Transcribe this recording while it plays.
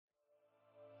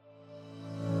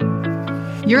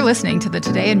You're listening to the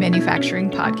Today in Manufacturing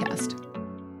podcast.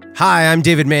 Hi, I'm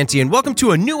David Manti, and welcome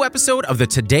to a new episode of the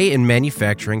Today in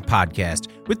Manufacturing podcast.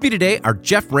 With me today are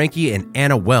Jeff Reinke and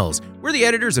Anna Wells. We're the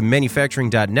editors of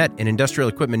Manufacturing.net and Industrial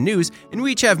Equipment News, and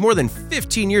we each have more than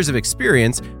 15 years of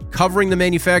experience covering the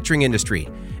manufacturing industry.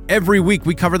 Every week,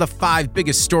 we cover the 5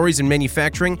 biggest stories in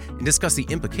manufacturing and discuss the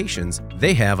implications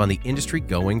they have on the industry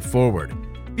going forward.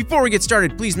 Before we get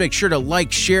started, please make sure to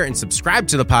like, share, and subscribe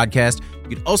to the podcast.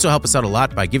 You can also help us out a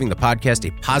lot by giving the podcast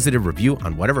a positive review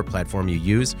on whatever platform you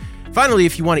use. Finally,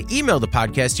 if you want to email the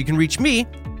podcast, you can reach me,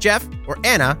 Jeff, or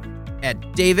Anna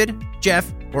at David,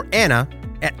 Jeff, or Anna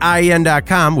at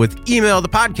IEN.com with email the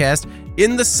podcast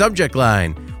in the subject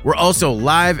line. We're also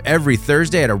live every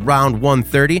Thursday at around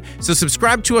 1:30, so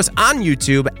subscribe to us on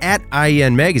YouTube at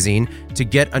IEN Magazine to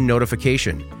get a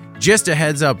notification. Just a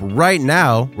heads up right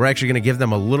now, we're actually going to give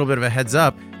them a little bit of a heads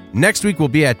up. Next week, we'll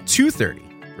be at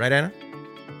 2:30. Right, Anna?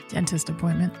 Dentist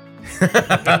appointment.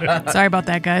 Sorry about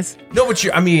that, guys. No, but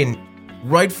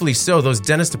rightfully so. Those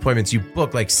dentist appointments, you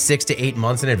book like 6 to 8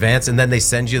 months in advance, and then they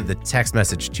send you the text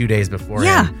message 2 days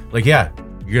beforehand. Yeah.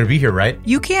 You're going to be here, right?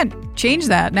 You can't change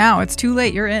that now. It's too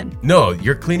late. You're in. No,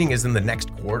 your cleaning is in the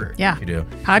next quarter. Yeah. You do.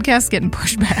 Podcast's getting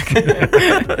pushed back.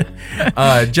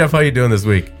 Jeff, how you doing this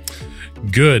week?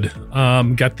 Good.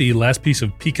 Got the last piece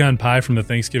of pecan pie from the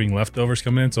Thanksgiving leftovers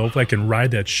coming in, so hopefully I can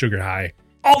ride that sugar high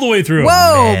all the way through.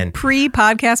 Whoa! Man.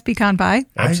 Pre-podcast pecan pie?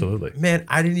 Absolutely.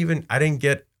 I didn't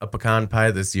get a pecan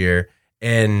pie this year,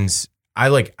 and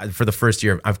for the first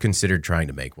year, I've considered trying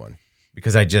to make one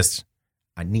because I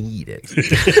need it.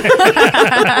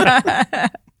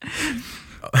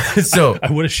 So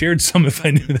I would have shared some if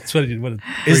I knew that's what you're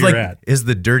at. Is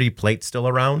the dirty plate still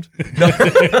around?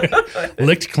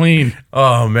 Licked clean.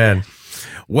 Oh, man.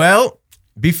 Well,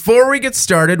 before we get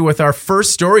started with our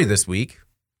first story this week,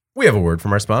 we have a word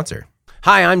from our sponsor.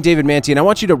 Hi, I'm David Manti, and I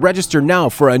want you to register now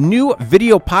for a new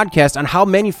video podcast on how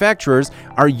manufacturers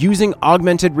are using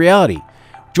augmented reality.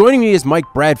 Joining me is Mike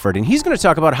Bradford, and he's going to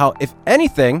talk about how, if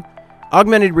anything,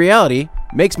 augmented reality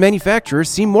makes manufacturers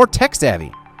seem more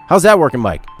tech-savvy. How's that working,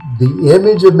 Mike? The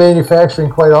image of manufacturing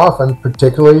quite often,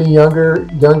 particularly in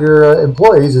younger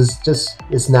employees, is just,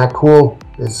 it's not cool,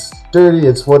 it's dirty,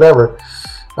 it's whatever.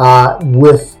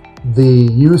 With the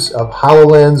use of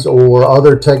HoloLens or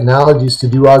other technologies to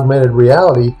do augmented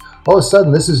reality, all of a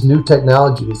sudden this is new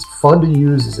technology. It's fun to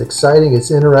use, it's exciting, it's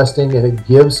interesting, and it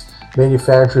gives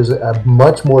manufacturers a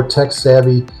much more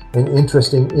tech-savvy and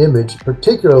interesting image,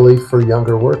 particularly for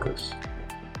younger workers.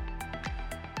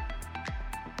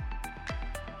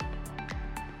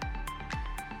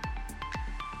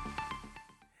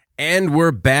 And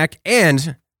we're back,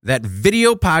 and that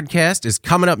video podcast is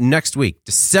coming up next week,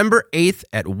 December 8th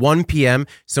at 1 p.m.,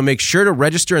 so make sure to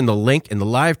register in the link in the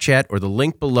live chat or the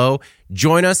link below.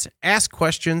 Join us, ask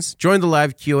questions, join the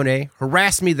live Q&A,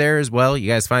 harass me there as well. You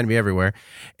guys find me everywhere.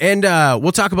 And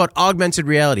we'll talk about augmented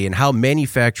reality and how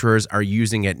manufacturers are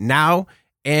using it now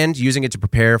and using it to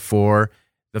prepare for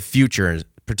the future,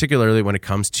 particularly when it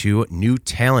comes to new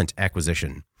talent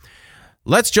acquisition.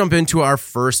 Let's jump into our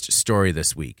first story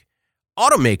this week.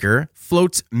 Automaker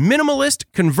floats minimalist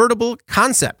convertible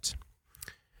concept.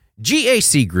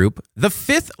 GAC Group, the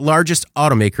 5th largest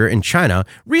automaker in China,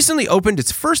 recently opened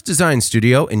its first design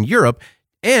studio in Europe,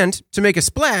 and to make a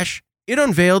splash, it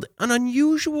unveiled an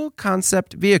unusual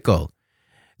concept vehicle.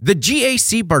 The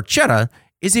GAC Barchetta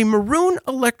is a maroon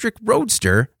electric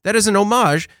roadster that is an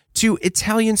homage to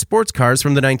Italian sports cars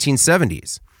from the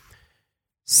 1970s.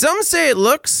 Some say it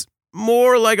looks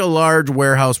more like a large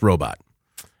warehouse robot.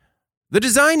 The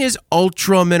design is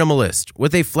ultra-minimalist,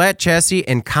 with a flat chassis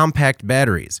and compact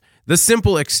batteries. The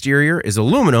simple exterior is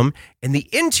aluminum, and the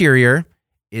interior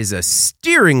is a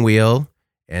steering wheel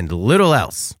and little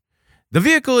else. The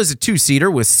vehicle is a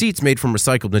 2-seater with seats made from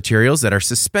recycled materials that are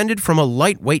suspended from a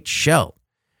lightweight shell.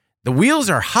 The wheels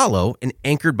are hollow and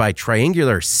anchored by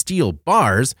triangular steel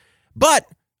bars, but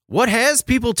what has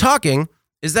people talking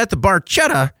is that the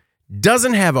Barchetta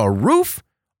doesn't have a roof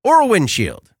or a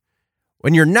windshield.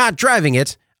 When you're not driving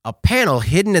it, a panel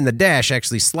hidden in the dash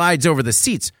actually slides over the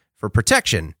seats for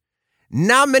protection.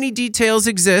 Not many details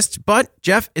exist, but,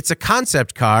 Jeff, it's a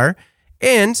concept car.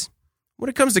 And when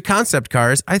it comes to concept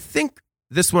cars, I think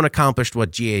this one accomplished what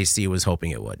GAC was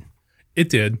hoping it would. It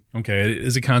did. Okay. It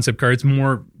is a concept car. It's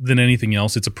more than anything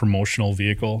else. It's a promotional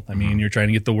vehicle. I mean, you're trying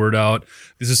to get the word out.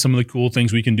 This is some of the cool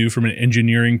things we can do from an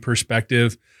engineering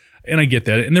perspective. And I get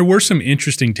that. And there were some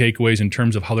interesting takeaways in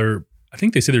terms of how I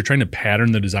think they say they're trying to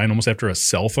pattern the design almost after a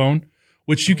cell phone,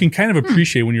 which you can kind of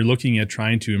appreciate when you're looking at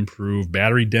trying to improve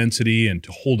battery density and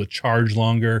to hold a charge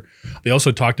longer. They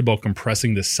also talked about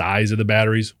compressing the size of the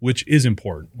batteries, which is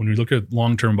important when we look at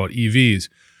long-term about EVs.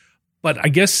 But I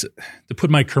guess to put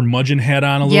my curmudgeon hat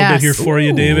on a little bit here for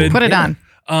you, David. Put it on.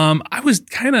 I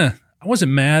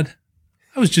wasn't mad.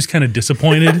 I was just kind of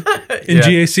disappointed in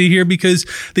GAC here because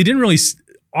they didn't really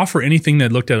offer anything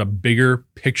that looked at a bigger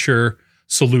picture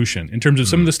solution in terms of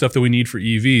some of the stuff that we need for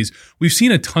EVs. We've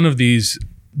seen a ton of these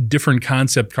different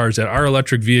concept cars that are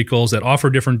electric vehicles that offer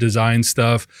different design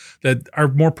stuff that are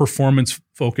more performance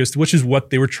focused, which is what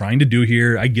they were trying to do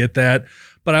here. I get that.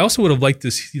 But I also would have liked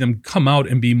to see them come out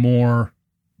and be more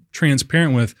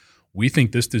transparent with, we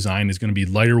think this design is going to be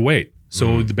lighter weight.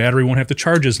 So the battery won't have to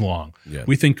charge as long. Yeah.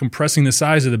 We think compressing the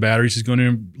size of the batteries is going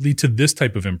to lead to this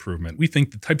type of improvement. We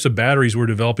think the types of batteries we're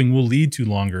developing will lead to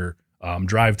longer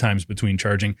drive times between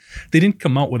charging. They didn't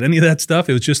come out with any of that stuff.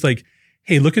 It was just like,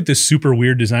 hey, look at this super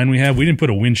weird design we have. We didn't put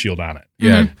a windshield on it.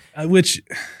 Yeah. Which,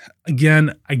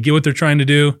 again, I get what they're trying to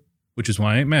do, which is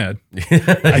why I ain't mad.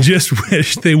 I just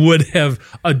wish they would have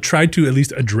tried to at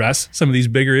least address some of these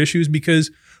bigger issues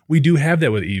because we do have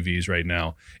that with EVs right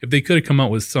now. If they could have come out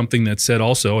with something that said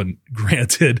also, and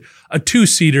granted, a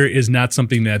two-seater is not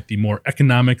something that the more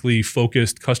economically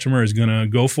focused customer is going to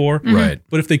go for. Right.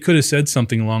 But if they could have said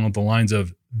something along the lines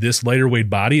of this lighter weight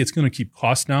body, it's going to keep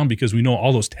costs down because we know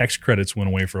all those tax credits went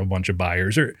away for a bunch of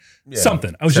buyers or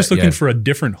something. I was just looking for a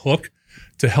different hook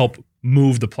to help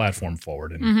move the platform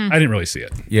forward. And I didn't really see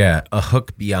it. Yeah, a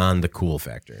hook beyond the cool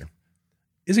factor.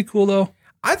 Is it cool though?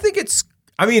 I think it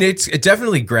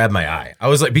definitely grabbed my eye. I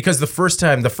was like, because the first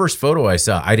photo I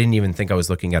saw, I didn't even think I was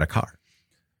looking at a car.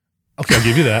 Okay, I'll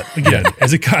give you that. Again,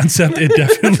 as a concept, it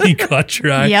definitely caught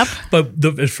your eye. Yep.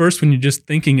 But at first, when you're just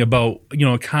thinking about,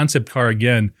 a concept car,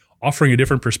 again, offering a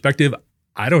different perspective,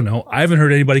 I don't know. I haven't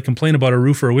heard anybody complain about a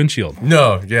roof or a windshield.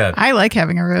 No, yeah. I like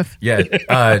having a roof.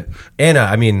 Yeah.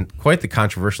 Anna, quite the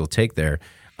controversial take there.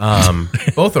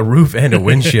 Both a roof and a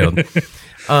windshield.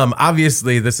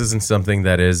 Obviously, this isn't something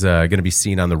that is going to be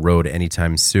seen on the road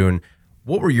anytime soon.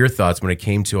 What were your thoughts when it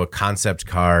came to a concept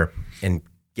car and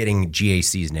getting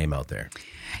GAC's name out there?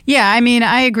 Yeah,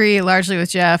 I agree largely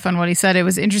with Jeff on what he said. It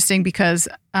was interesting because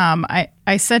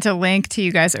I sent a link to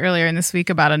you guys earlier in this week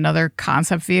about another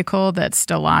concept vehicle that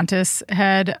Stellantis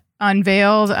had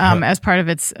unveiled as part of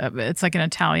it's like an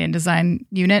Italian design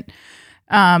unit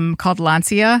called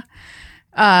Lancia.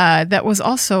 That was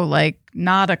also like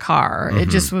not a car. It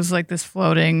just was like this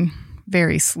floating,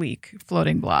 very sleek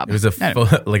floating blob. It was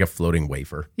like a floating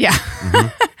wafer. Yeah.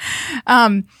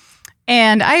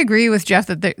 And I agree with Jeff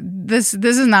that this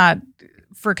is not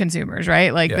for consumers,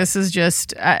 right? Like this is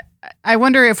just, I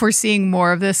wonder if we're seeing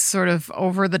more of this sort of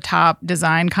over the top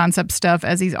design concept stuff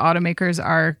as these automakers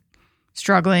are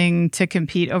struggling to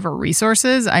compete over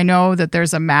resources. I know that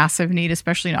there's a massive need,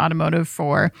 especially in automotive,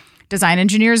 for design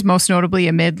engineers, most notably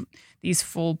amid these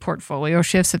full portfolio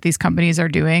shifts that these companies are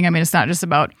doing. It's not just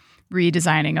about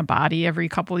redesigning a body every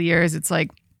couple of years. It's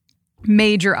like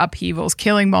major upheavals,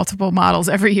 killing multiple models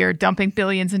every year, dumping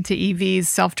billions into EVs,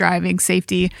 self-driving,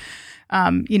 safety.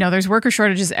 There's worker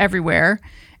shortages everywhere.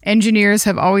 Engineers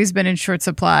have always been in short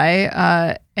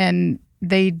supply, and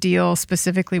they deal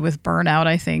specifically with burnout,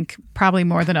 I think, probably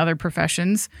more than other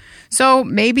professions. So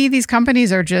maybe these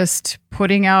companies are just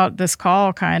putting out this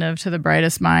call kind of to the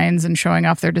brightest minds and showing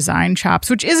off their design chops,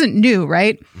 which isn't new,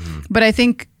 right? Mm-hmm. But I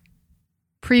think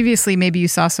previously maybe you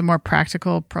saw some more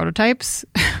practical prototypes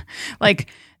like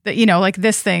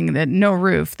this thing, that no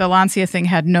roof. The Lancia thing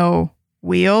had no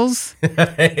wheels.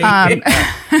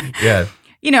 Yeah.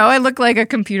 It looked like a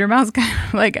computer mouse.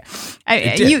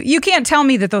 You can't tell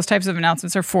me that those types of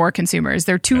announcements are for consumers.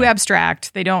 They're too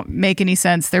abstract. They don't make any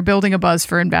sense. They're building a buzz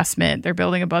for investment. They're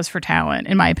building a buzz for talent,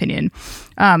 in my opinion.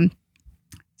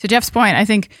 To Jeff's point, I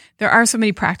think there are so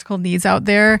many practical needs out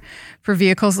there for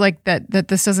vehicles like that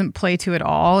this doesn't play to at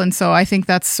all. And so I think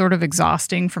that's sort of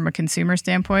exhausting from a consumer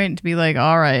standpoint to be like,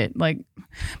 all right,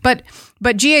 but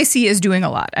GAC is doing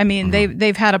a lot.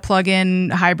 They've had a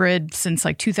plug-in hybrid since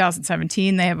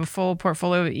 2017. They have a full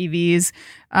portfolio of EVs.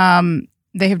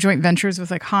 They have joint ventures with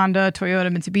Honda,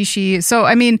 Toyota, Mitsubishi. So,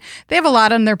 they have a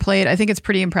lot on their plate. I think it's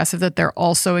pretty impressive that they're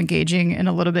also engaging in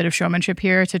a little bit of showmanship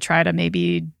here to try to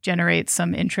maybe generate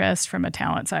some interest from a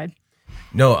talent side.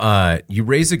 No, you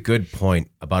raise a good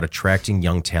point about attracting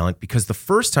young talent, because the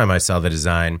first time I saw the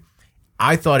design,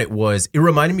 I thought it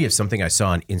reminded me of something I saw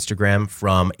on Instagram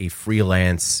from a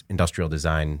freelance industrial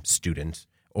design student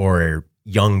or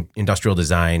young industrial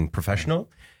design professional.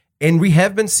 And we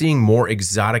have been seeing more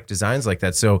exotic designs like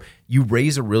that. So you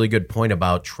raise a really good point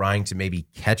about trying to maybe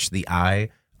catch the eye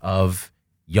of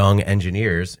young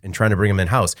engineers and trying to bring them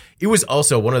in-house. It was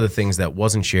also one of the things that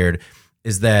wasn't shared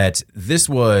is that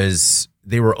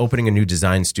they were opening a new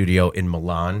design studio in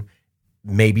Milan.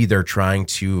 Maybe they're trying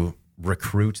to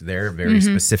recruit there very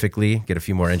specifically, get a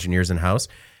few more engineers in-house.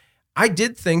 I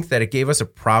did think that it gave us a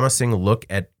promising look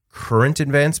at current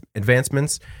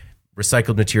advancements,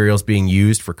 recycled materials being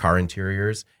used for car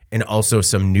interiors, and also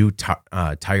some new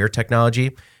tire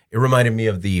technology. It reminded me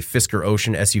of the Fisker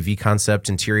Ocean SUV concept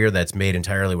interior that's made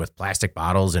entirely with plastic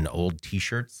bottles and old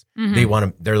T-shirts. They're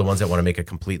the ones that want to make a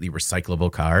completely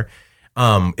recyclable car.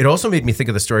 It also made me think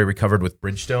of the story Recovered with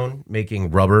Bridgestone,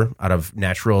 making rubber out of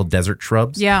natural desert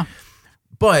shrubs. Yeah.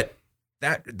 But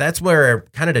that's where,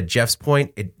 kind of to Jeff's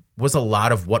point, it was a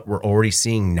lot of what we're already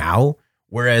seeing now.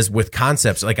 Whereas with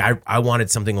concepts, like I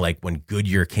wanted something like when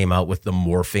Goodyear came out with the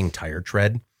morphing tire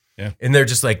tread. Yeah. And they're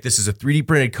just like, this is a 3D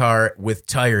printed car with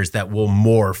tires that will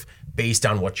morph based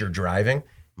on what you're driving.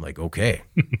 I'm like, okay,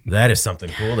 that is something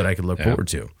cool that I could look forward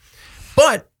to.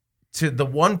 But to the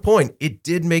one point, it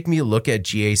did make me look at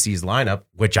GAC's lineup,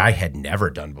 which I had never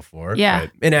done before. Yeah.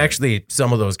 Right? And actually,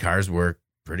 some of those cars were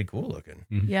pretty cool looking.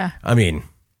 Yeah. I mean,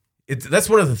 that's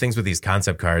one of the things with these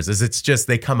concept cars is it's just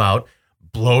they come out,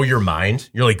 blow your mind.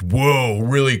 You're like, whoa,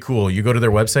 really cool. You go to their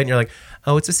website and you're like,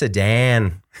 oh, it's a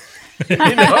sedan. They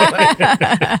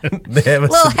have a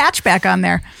little hatchback on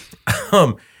there.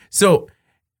 So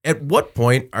at what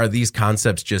point are these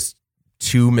concepts just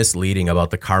too misleading about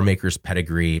the car maker's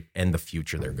pedigree and the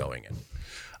future they're going in?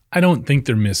 I don't think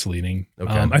they're misleading.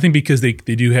 Okay. I think because they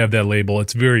do have that label,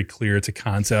 it's very clear it's a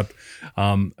concept.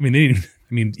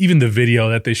 Even the video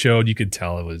that they showed, you could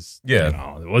tell it was,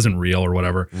 it wasn't real or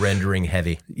whatever. Rendering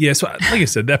heavy. Yeah. So like I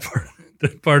said, that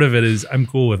part of it is I'm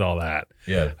cool with all that.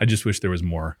 Yeah. I just wish there was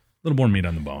a little more meat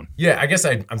on the bone. Yeah. I guess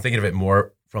I'm thinking of it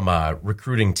more from a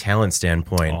recruiting talent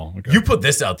standpoint. Oh, okay. You put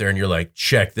this out there and you're like,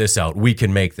 check this out. We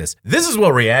can make this. This is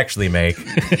what we actually make.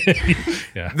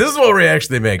 Yeah. This is what we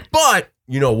actually make. But,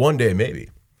 one day maybe.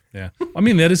 Yeah. I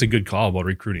mean, that is a good call about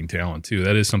recruiting talent too.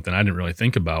 That is something I didn't really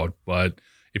think about, but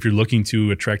if you're looking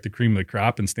to attract the cream of the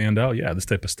crop and stand out, this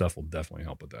type of stuff will definitely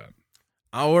help with that.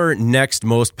 Our next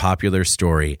most popular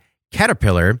story,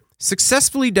 Caterpillar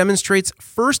successfully demonstrates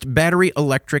first battery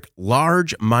electric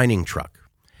large mining truck.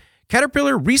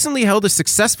 Caterpillar recently held a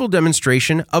successful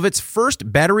demonstration of its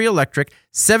first battery electric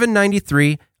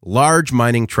 793 large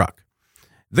mining truck.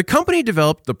 The company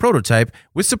developed the prototype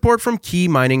with support from key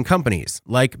mining companies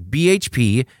like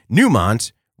BHP,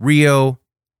 Newmont, Rio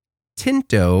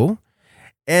Tinto,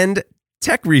 and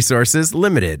Tech Resources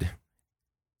Limited.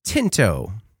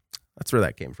 Tinto. That's where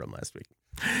that came from last week.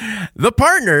 The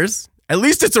partners, at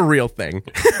least it's a real thing.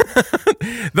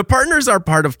 The partners are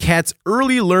part of CAT's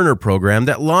Early Learner program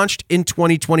that launched in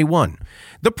 2021.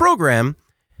 The program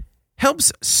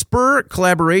helps spur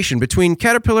collaboration between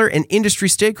Caterpillar and industry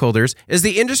stakeholders as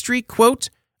the industry, quote,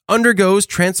 undergoes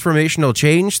transformational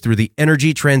change through the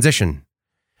energy transition.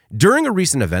 During a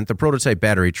recent event, the prototype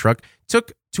battery truck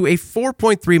took to a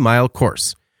 4.3-mile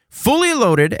course. Fully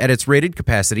loaded at its rated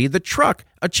capacity, the truck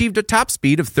achieved a top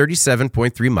speed of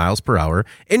 37.3 miles per hour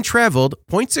and traveled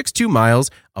 0.62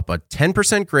 miles up a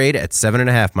 10% grade at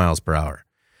 7.5 miles per hour.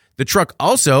 The truck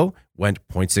also went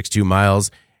 0.62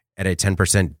 miles at a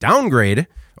 10% downgrade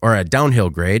or a downhill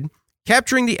grade,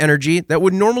 capturing the energy that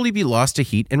would normally be lost to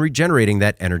heat and regenerating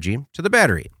that energy to the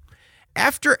battery.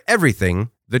 After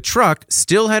everything, the truck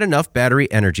still had enough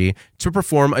battery energy to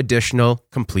perform additional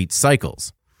complete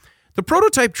cycles. The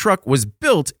prototype truck was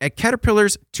built at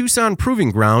Caterpillar's Tucson Proving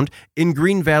Ground in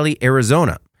Green Valley,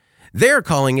 Arizona. They're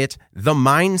calling it the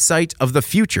mine site of the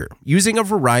future, using a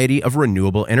variety of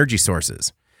renewable energy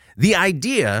sources. The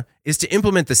idea is to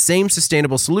implement the same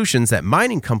sustainable solutions that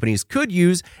mining companies could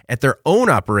use at their own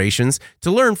operations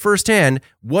to learn firsthand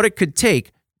what it could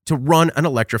take to run an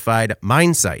electrified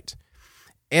mine site.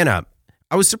 Anna,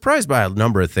 I was surprised by a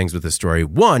number of things with this story.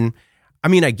 One,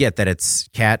 I get that it's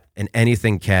CAT, and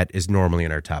anything CAT is normally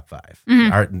in our top 5.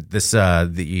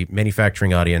 The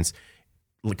manufacturing audience,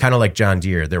 kind of like John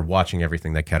Deere, they're watching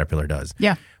everything that Caterpillar does.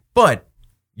 Yeah. But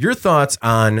your thoughts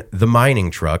on the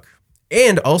mining truck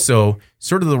and also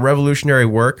sort of the revolutionary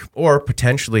work or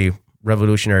potentially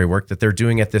revolutionary work that they're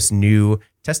doing at this new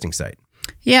testing site.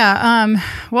 Yeah.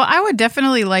 Well, I would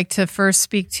definitely like to first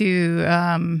speak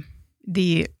to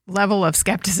the level of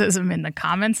skepticism in the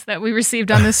comments that we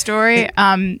received on this story.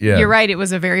 You're right. It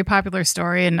was a very popular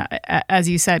story. And as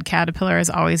you said, Caterpillar is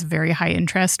always very high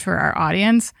interest for our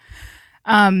audience.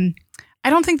 I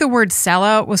don't think the word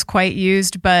sellout was quite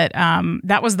used, but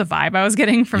that was the vibe I was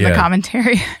getting from the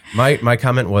commentary. My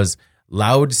comment was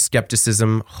loud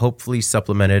skepticism, hopefully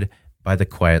supplemented by the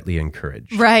quietly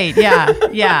encouraged. Right. Yeah.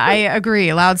 Yeah, I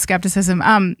agree. Loud skepticism.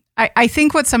 I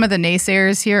think what some of the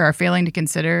naysayers here are failing to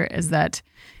consider is that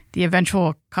the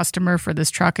eventual customer for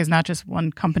this truck is not just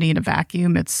one company in a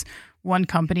vacuum. It's one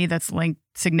company that's linked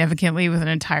significantly with an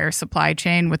entire supply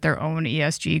chain with their own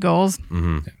ESG goals.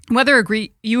 Mm-hmm. Whether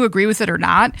you agree with it or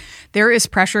not, there is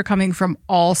pressure coming from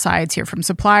all sides here, from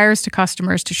suppliers to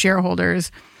customers to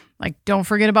shareholders. Like, don't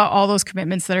forget about all those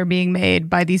commitments that are being made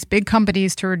by these big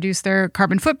companies to reduce their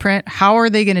carbon footprint. How are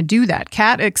they going to do that?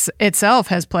 CAT itself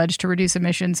has pledged to reduce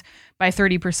emissions by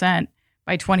 30%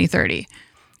 by 2030.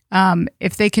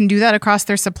 If they can do that across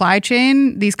their supply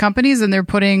chain, these companies, and they're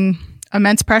putting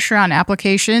immense pressure on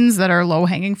applications that are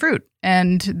low-hanging fruit.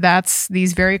 And that's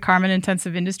these very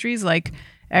carbon-intensive industries like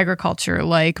agriculture,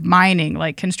 like mining,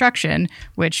 like construction,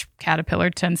 which Caterpillar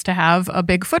tends to have a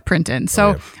big footprint in.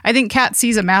 So I think CAT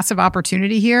sees a massive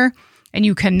opportunity here, and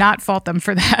you cannot fault them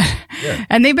for that. Yeah.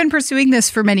 And they've been pursuing this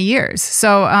for many years.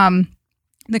 So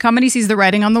the company sees the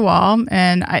writing on the wall,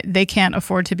 and they can't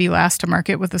afford to be last to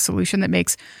market with a solution that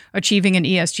makes achieving an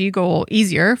ESG goal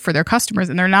easier for their customers,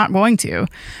 and they're not going to.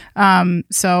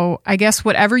 So I guess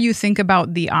whatever you think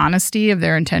about the honesty of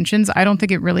their intentions, I don't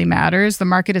think it really matters. The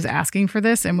market is asking for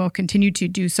this and will continue to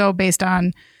do so based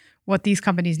on what these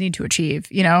companies need to achieve.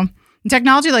 You know, and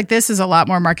technology like this is a lot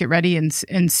more market ready and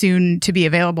soon to be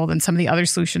available than some of the other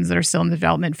solutions that are still in the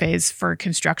development phase for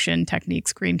construction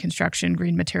techniques, green construction,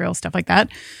 green materials, stuff like that.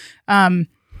 To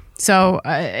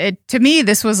me,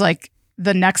 this was like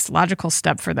the next logical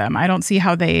step for them. I don't see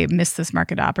how they missed this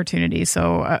market opportunity.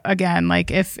 So again,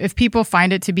 like if people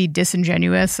find it to be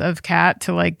disingenuous of CAT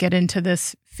to like get into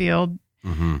this field,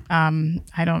 I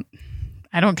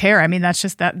don't care. I mean, that's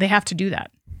just that they have to do that.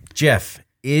 Jeff,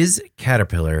 is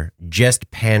Caterpillar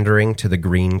just pandering to the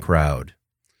green crowd?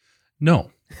 No,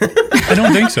 I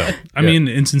don't think so. I mean,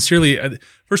 and sincerely,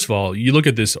 first of all, you look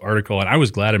at this article, and I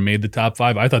was glad it made the top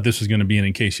 5. I thought this was going to be an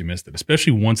in case you missed it,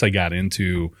 especially once I got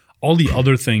into all the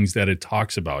other things that it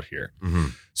talks about here. Mm-hmm.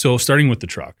 So starting with the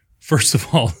truck, first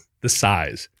of all, the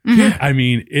size. Mm-hmm. I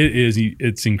mean,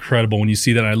 it's incredible when you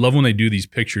see that. I love when they do these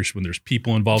pictures when there's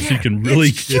people involved, so you can really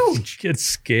get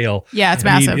scale. Yeah, it's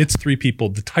massive. It's 3 people.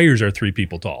 The tires are 3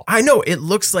 people tall. I know. It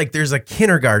looks like there's a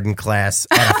kindergarten class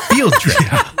at a field trip.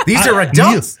 These are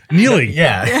adults. Kneeling.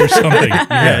 Or something.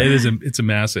 Yeah, it's a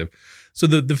massive. So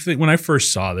the thing, when I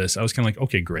first saw this, I was kind of like,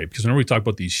 okay, great. Because whenever we talk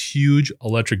about these huge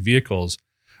electric vehicles,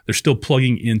 they're still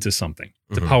plugging into something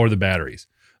to power the batteries.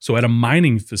 So at a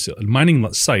mining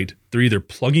site, they're either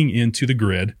plugging into the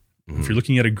grid. If you're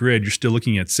looking at a grid, you're still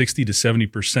looking at 60 to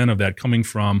 70% of that coming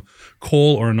from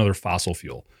coal or another fossil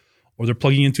fuel. Or they're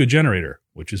plugging into a generator,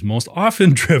 which is most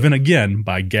often driven, again,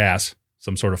 by gas,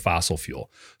 some sort of fossil fuel.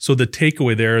 So the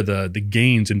takeaway there, the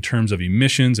gains in terms of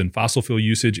emissions and fossil fuel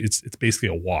usage, it's basically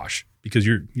a wash because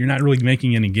you're not really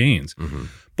making any gains. Mm-hmm.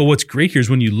 But what's great here is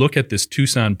when you look at this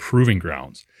Tucson proving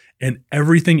grounds and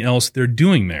everything else they're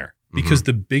doing there. Because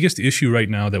the biggest issue right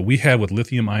now that we have with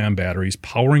lithium-ion batteries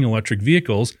powering electric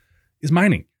vehicles is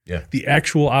mining. Yeah. The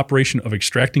actual operation of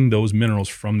extracting those minerals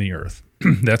from the earth.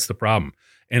 That's the problem.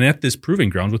 And at this proving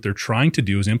ground, what they're trying to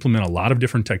do is implement a lot of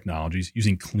different technologies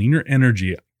using cleaner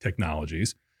energy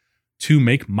technologies to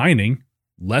make mining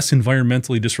less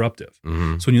environmentally disruptive.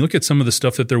 Mm-hmm. So when you look at some of the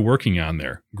stuff that they're working on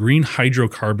there, green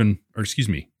hydrogen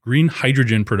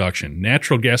production,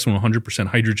 natural gas from 100%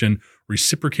 hydrogen,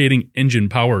 reciprocating engine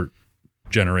power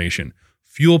generation,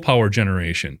 fuel power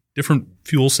generation, different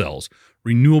fuel cells,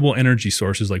 renewable energy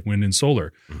sources like wind and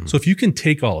solar. Mm-hmm. So if you can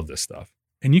take all of this stuff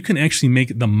and you can actually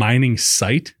make the mining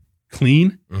site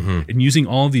clean and using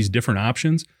all of these different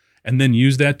options and then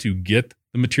use that to get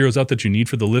the materials out that you need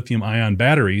for the lithium ion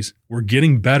batteries, we're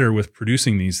getting better with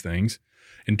producing these things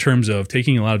in terms of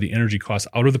taking a lot of the energy costs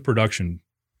out of the production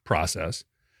process.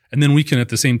 And then we can at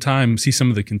the same time see some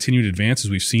of the continued advances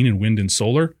we've seen in wind and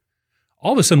solar.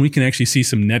 All of a sudden, we can actually see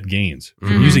some net gains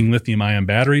from using lithium-ion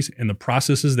batteries and the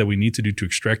processes that we need to do to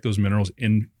extract those minerals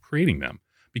in creating them.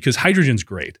 Because hydrogen's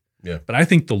great, but I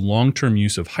think the long-term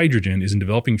use of hydrogen is in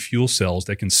developing fuel cells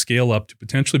that can scale up to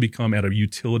potentially become at a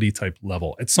utility-type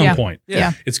level at some point.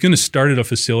 Yeah. It's going to start at a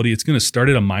facility. It's going to start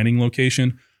at a mining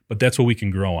location, but that's what we can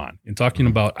grow on. And talking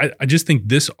about, I just think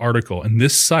this article and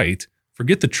this site,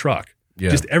 forget the truck. Yeah.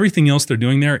 Just everything else they're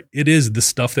doing there, it is the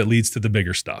stuff that leads to the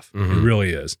bigger stuff. It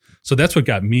really is. So that's what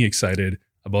got me excited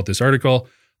about this article.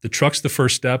 The truck's the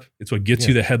first step. It's what gets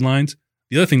you the headlines.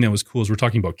 The other thing that was cool is we're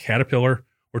talking about Caterpillar.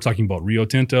 We're talking about Rio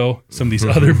Tinto, some of these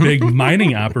other big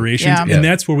mining operations. And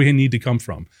that's where we need to come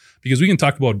from. Because we can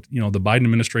talk about, the Biden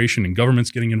administration and governments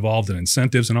getting involved and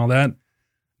incentives and all that.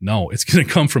 No, it's going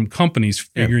to come from companies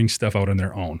figuring stuff out on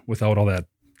their own without all that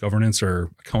governance or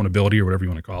accountability or whatever you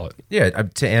want to call it. Yeah,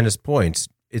 to Anna's point,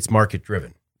 it's market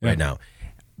driven right now.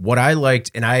 What I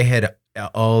liked, and I had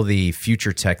all the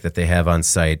future tech that they have on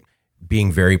site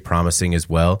being very promising as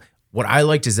well. What I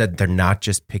liked is that they're not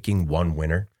just picking one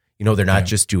winner. You know, they're not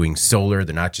just doing solar.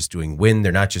 They're not just doing wind.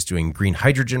 They're not just doing green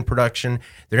hydrogen production.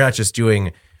 They're not just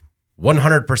doing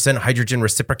 100% hydrogen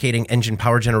reciprocating engine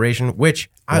power generation, which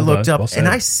I looked up and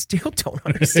I still don't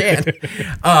understand.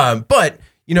 But,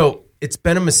 you know, it's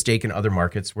been a mistake in other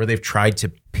markets where they've tried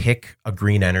to pick a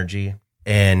green energy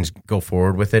and go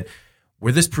forward with it,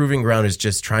 where this proving ground is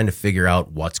just trying to figure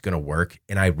out what's going to work.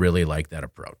 And I really like that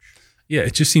approach. Yeah,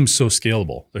 it just seems so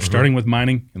scalable. They're starting with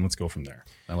mining, and let's go from there.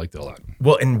 I like that a lot.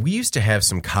 Well, and we used to have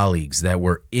some colleagues that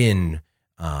were in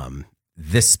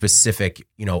this specific,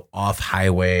 you know,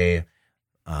 off-highway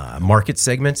market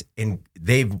segment, and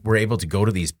they were able to go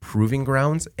to these proving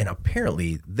grounds, and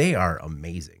apparently they are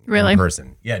amazing in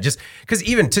person. Yeah, just because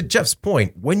even to Jeff's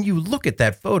point, when you look at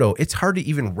that photo, it's hard to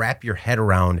even wrap your head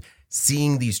around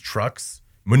seeing these trucks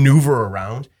maneuver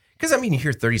around. Because, I mean, you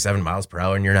hear 37 miles per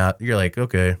hour and you're like,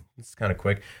 okay, it's kind of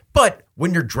quick. But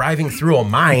when you're driving through a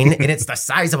mine and it's the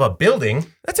size of a building,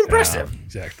 that's impressive. Yeah,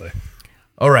 exactly.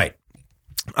 All right.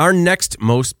 Our next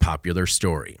most popular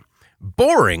story.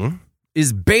 Boring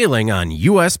is bailing on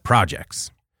U.S. projects.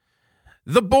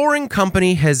 The Boring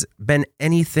Company has been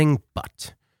anything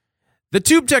but. The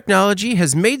tube technology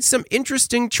has made some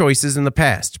interesting choices in the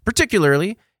past,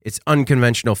 particularly its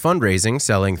unconventional fundraising,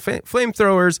 selling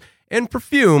flamethrowers and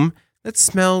perfume that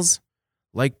smells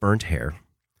like burnt hair.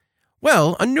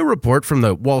 Well, a new report from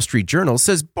the Wall Street Journal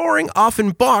says Boring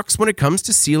often balks when it comes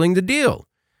to sealing the deal.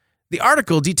 The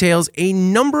article details a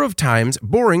number of times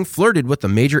Boring flirted with a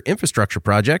major infrastructure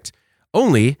project,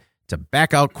 only to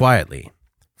back out quietly.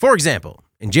 For example,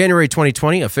 in January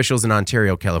 2020, officials in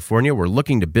Ontario, California were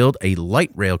looking to build a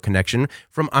light rail connection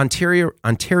from Ontario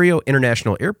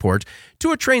International Airport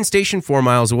to a train station 4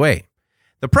 miles away.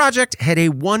 The project had a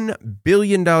 $1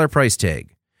 billion price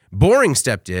tag. Boring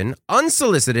stepped in,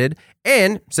 unsolicited,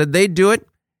 and said they'd do it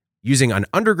using an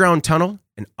underground tunnel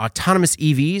and autonomous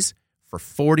EVs for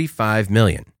 $45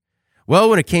 million. Well,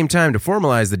 when it came time to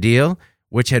formalize the deal,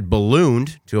 which had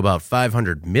ballooned to about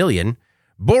 $500 million,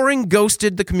 Boring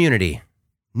ghosted the community.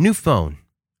 New phone.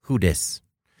 Who dis?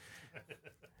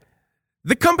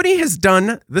 The company has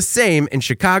done the same in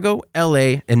Chicago,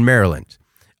 LA, and Maryland.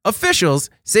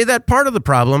 Officials say that part of the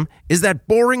problem is that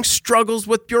Boring struggles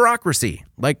with bureaucracy,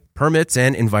 like permits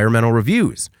and environmental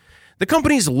reviews. The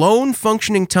company's lone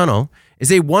functioning tunnel is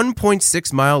a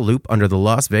 1.6-mile loop under the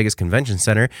Las Vegas Convention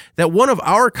Center that one of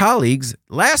our colleagues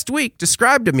last week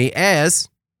described to me as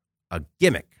a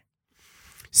gimmick.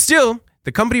 Still,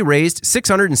 the company raised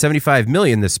 $675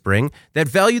 million this spring that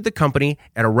valued the company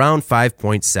at around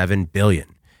 $5.7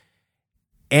 billion.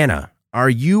 Anna, are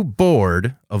you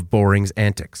bored of Boring's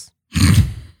antics?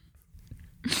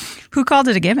 Who called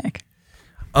it a gimmick?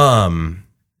 Tom.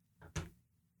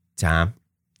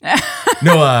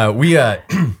 No,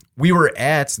 we were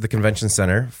at the convention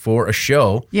center for a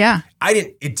show. Yeah.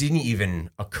 It didn't even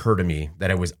occur to me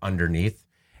that I was underneath.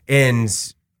 And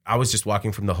I was just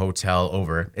walking from the hotel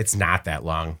over. It's not that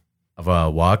long of a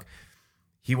walk.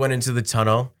 He went into the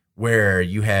tunnel where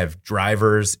you have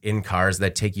drivers in cars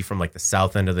that take you from like the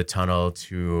south end of the tunnel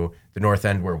to the north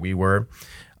end where we were.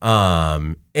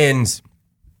 And,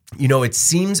 you know, it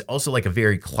seems also like a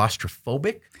very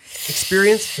claustrophobic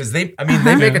experience because they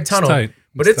make a tunnel,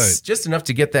 but it's just enough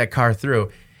to get that car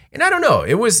through. And I don't know.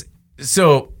 It was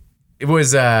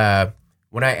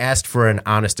when I asked for an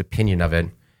honest opinion of it,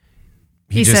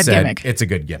 he just said gimmick. It's a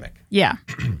good gimmick. Yeah.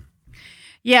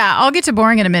 Yeah, I'll get to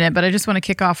Boring in a minute, but I just want to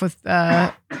kick off with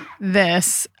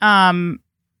this. And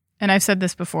I've said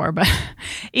this before, but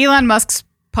Elon Musk's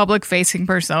public-facing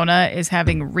persona is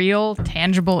having real,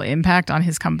 tangible impact on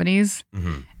his companies.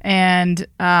 Mm-hmm.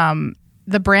 And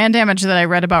the brand damage that I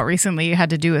read about recently had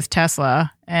to do with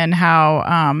Tesla and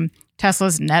how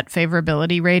Tesla's net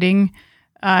favorability rating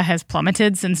has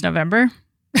plummeted since November.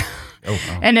 Oh,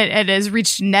 wow. And it has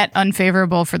reached net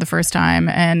unfavorable for the first time.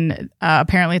 And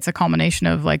apparently it's a culmination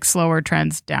of like slower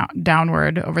trends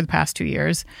downward over the past 2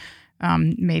 years.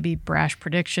 Maybe brash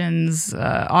predictions,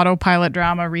 autopilot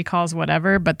drama, recalls,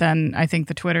 whatever. But then I think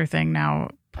the Twitter thing now.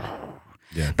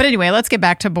 Yeah. But anyway, let's get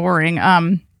back to Boring.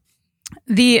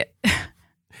 It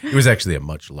was actually a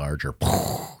much larger,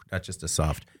 not just a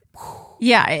soft.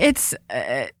 Yeah, it's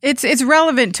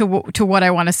relevant to what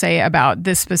I want to say about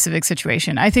this specific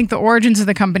situation. I think the origins of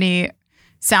the company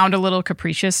sound a little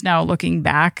capricious now looking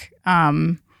back.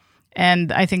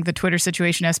 And I think the Twitter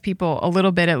situation has people a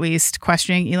little bit at least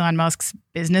questioning Elon Musk's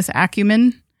business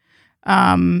acumen.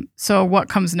 So what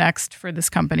comes next for this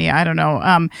company? I don't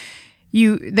know.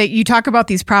 You talk about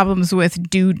these problems with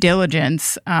due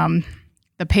diligence,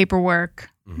 the paperwork,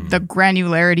 the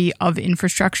granularity of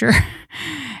infrastructure.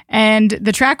 And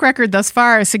the track record thus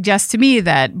far suggests to me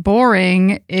that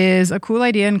boring is a cool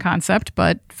idea in concept,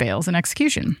 but fails in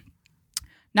execution.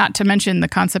 Not to mention the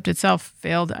concept itself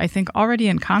failed, I think, already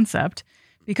in concept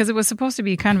because it was supposed to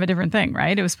be kind of a different thing,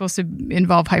 right? It was supposed to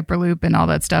involve Hyperloop and all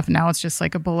that stuff. Now it's just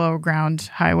like a below ground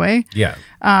highway. Yeah.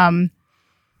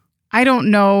 I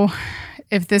don't know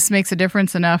if this makes a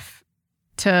difference enough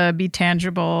to be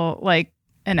tangible, like,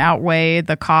 and outweigh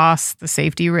the costs, the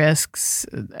safety risks,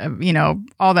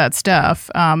 all that stuff.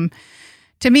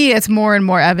 To me, it's more and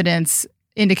more evidence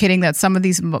indicating that some of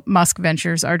these Musk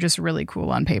ventures are just really cool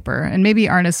on paper and maybe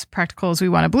aren't as practical as we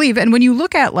want to believe. And when you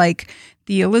look at like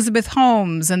the Elizabeth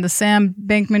Holmes and the Sam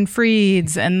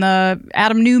Bankman-Frieds and the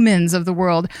Adam Newmans of the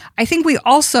world, I think we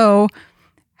also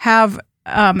have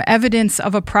evidence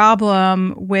of a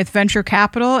problem with venture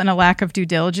capital and a lack of due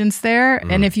diligence there.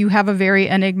 And if you have a very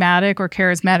enigmatic or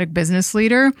charismatic business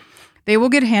leader, they will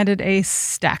get handed a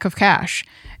stack of cash.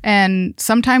 And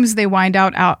sometimes they wind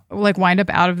up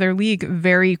out of their league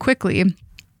very quickly.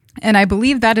 And I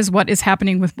believe that is what is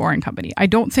happening with Boring Company. I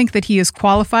don't think that he is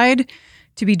qualified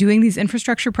to be doing these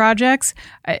infrastructure projects.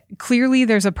 Clearly,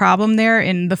 there's a problem there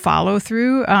in the follow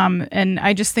through. And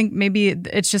I just think maybe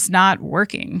it's just not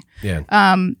working. Yeah.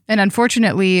 And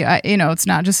unfortunately, it's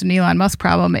not just an Elon Musk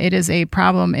problem. It is a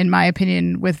problem, in my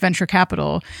opinion, with venture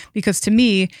capital, because to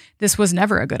me, this was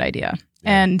never a good idea.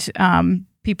 Yeah. And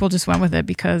people just went with it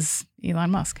because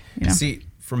Elon Musk. See,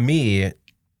 for me,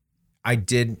 I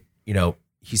did,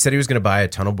 he said he was going to buy a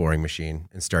tunnel boring machine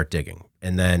and start digging.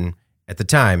 And then at the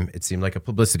time, it seemed like a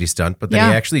publicity stunt, but then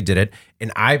he actually did it.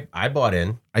 And I bought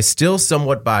in. I still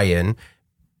somewhat buy in,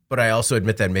 but I also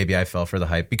admit that maybe I fell for the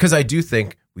hype because I do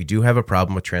think we do have a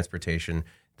problem with transportation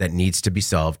that needs to be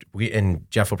solved. And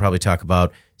Jeff will probably talk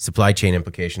about supply chain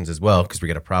implications as well because we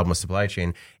got a problem with supply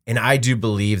chain. And I do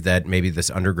believe that maybe this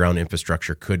underground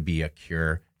infrastructure could be a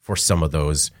cure for some of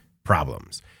those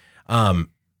problems.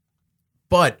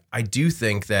 But I do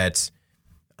think that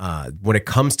when it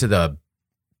comes to the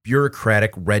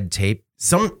bureaucratic red tape,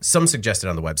 some suggested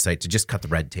on the website to just cut the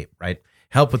red tape, right?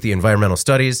 Help with the environmental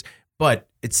studies. But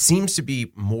it seems to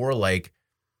be more like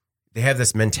they have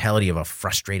this mentality of a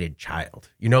frustrated child.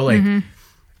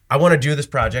 I want to do this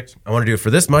project. I want to do it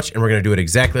for this much, and we're going to do it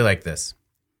exactly like this.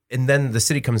 And then the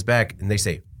city comes back and they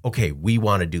say, okay, we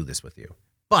want to do this with you,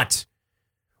 but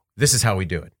this is how we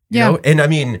do it. You know? And I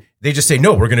mean, they just say,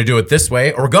 no, we're going to do it this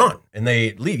way or we're gone. And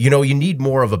they leave. You need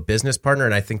more of a business partner.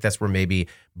 And I think that's where maybe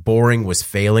Boring was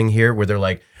failing here, where they're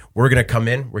like, we're going to come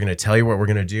in, we're going to tell you what we're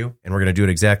going to do, and we're going to do it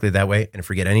exactly that way. And if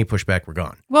we get any pushback, we're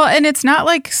gone. Well, and it's not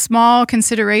like small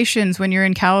considerations when you're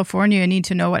in California and need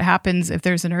to know what happens if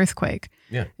there's an earthquake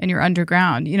and you're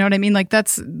underground. You know what I mean? Like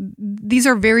these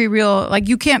are very real, like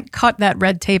you can't cut that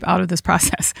red tape out of this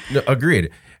process. No,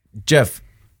 agreed. Jeff,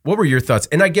 what were your thoughts?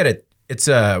 And I get it. It's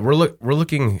we're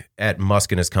looking at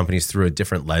Musk and his companies through a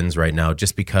different lens right now,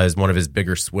 just because one of his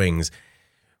bigger swings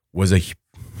was a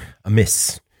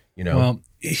miss. Well,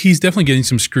 he's definitely getting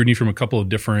some scrutiny from a couple of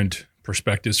different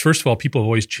perspectives. First of all, people have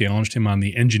always challenged him on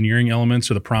the engineering elements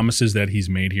or the promises that he's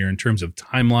made here in terms of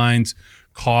timelines,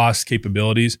 costs,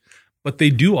 capabilities. But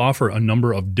they do offer a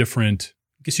number of different,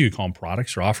 I guess you could call them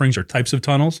products or offerings or types of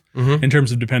tunnels in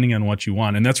terms of depending on what you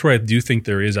want. And that's where I do think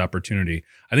there is opportunity.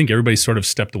 I think everybody's sort of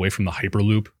stepped away from the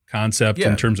Hyperloop concept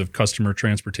in terms of customer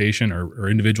transportation or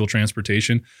individual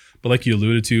transportation. But like you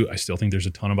alluded to, I still think there's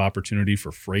a ton of opportunity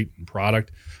for freight and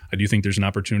product. I do think there's an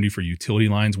opportunity for utility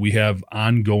lines. We have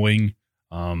ongoing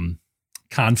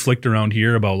conflict around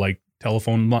here about like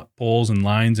telephone poles and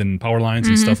lines and power lines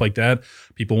and stuff like that.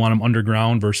 People want them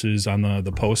underground versus on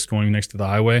the posts going next to the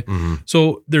highway.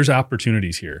 So there's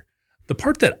opportunities here. The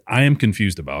part that I am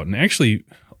confused about, and actually,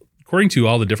 according to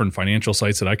all the different financial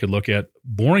sites that I could look at,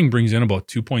 Boring brings in about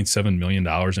 $2.7 million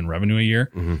in revenue a year.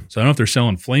 So I don't know if they're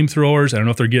selling flamethrowers. I don't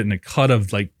know if they're getting a cut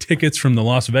of like tickets from the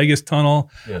Las Vegas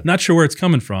tunnel. Not sure where it's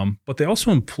coming from, but they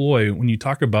also employ, when you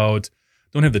talk about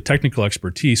don't have the technical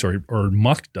expertise or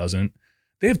Musk doesn't,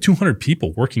 they have 200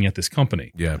 people working at this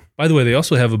company. By the way, they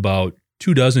also have about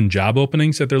 24 job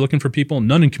openings that they're looking for people,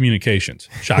 none in communications,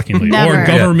 shockingly, or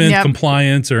government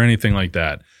compliance or anything like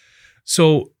that.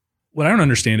 So what I don't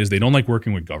understand is they don't like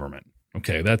working with government.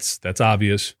 Okay, that's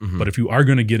obvious. But if you are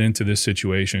going to get into this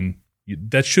situation,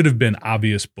 that should have been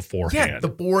obvious beforehand. Yeah, the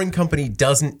Boring Company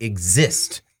doesn't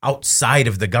exist outside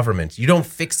of the government. You don't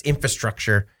fix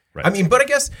infrastructure. Right. I mean, but I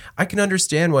guess I can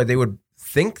understand why they would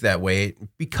think that way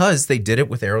because they did it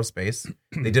with aerospace.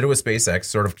 They did it with SpaceX,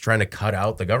 sort of trying to cut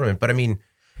out the government. But I mean,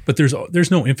 but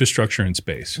there's no infrastructure in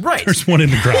space. Right. There's one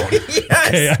in the ground. Yes.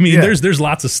 Okay. I mean, there's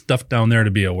lots of stuff down there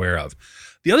to be aware of.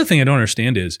 The other thing I don't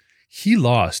understand is he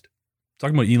lost,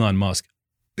 talking about Elon Musk,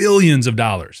 billions of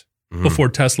dollars before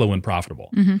Tesla went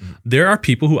profitable. There are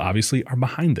people who obviously are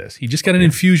behind this. He just got an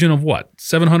infusion of what?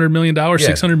 $700 million,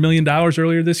 $600 million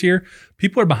earlier this year.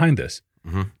 People are behind this.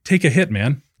 Take a hit,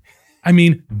 man. I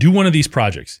mean, do one of these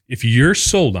projects. If you're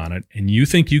sold on it and you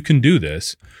think you can do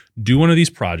this, do one of these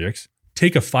projects,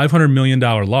 take a $500 million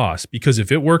loss, because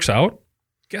if it works out,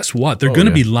 guess what? They're going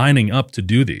to be lining up to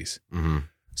do these.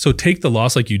 So take the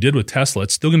loss like you did with Tesla.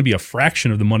 It's still going to be a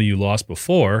fraction of the money you lost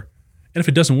before. And if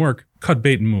it doesn't work, cut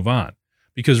bait and move on.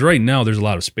 Because right now there's a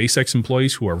lot of SpaceX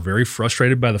employees who are very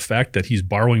frustrated by the fact that he's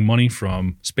borrowing money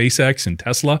from SpaceX and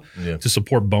Tesla to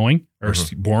support Boeing, or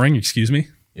Boring, excuse me.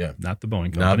 Yeah. Not the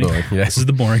Boeing company. Not Boeing, yeah. This is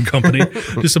the Boring company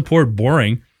to support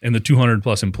Boring and the 200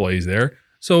 plus employees there.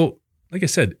 So like I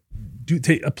said,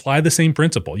 apply the same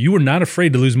principle. You were not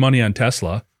afraid to lose money on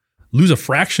Tesla, lose a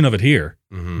fraction of it here,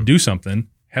 do something,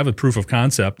 have a proof of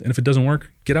concept, and if it doesn't work,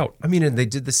 get out. I mean, and they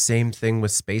did the same thing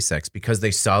with SpaceX because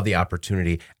they saw the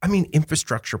opportunity. I mean,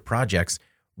 infrastructure projects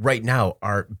right now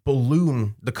are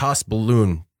the cost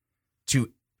balloon to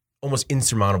almost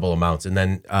insurmountable amounts. And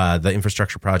then the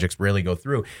infrastructure projects rarely go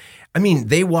through. I mean,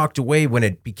 they walked away when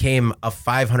it became a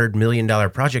 $500 million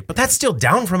project, but that's still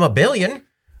down from $1 billion.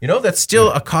 You know, that's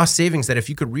still a cost savings that if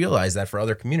you could realize that for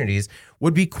other communities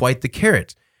would be quite the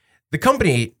carrot. The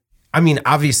company, I mean,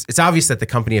 it's obvious that the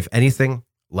company, if anything,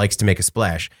 likes to make a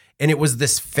splash. And it was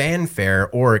this fanfare,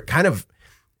 or kind of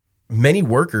many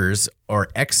workers or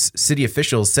ex-city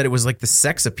officials said it was like the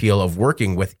sex appeal of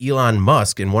working with Elon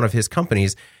Musk in one of his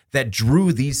companies that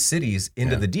drew these cities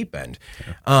into the deep end.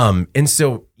 And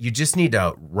so you just need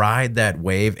to ride that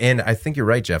wave. And I think you're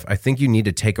right, Jeff. I think you need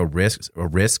to take a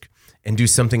risk and do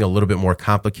something a little bit more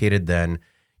complicated than,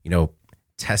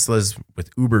 Teslas with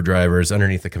Uber drivers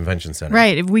underneath the convention center.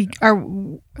 Right. If we are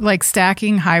like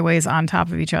stacking highways on top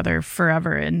of each other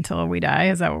forever until we die,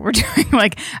 is that what we're doing?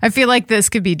 Like, I feel like this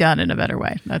could be done in a better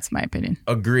way. That's my opinion.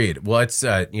 Agreed. Well, it's,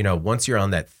 once you're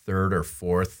on that third or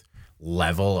fourth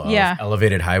level of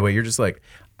elevated highway, you're just like,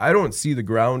 I don't see the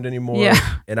ground anymore,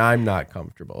 and I'm not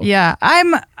comfortable. Yeah.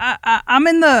 I'm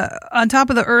on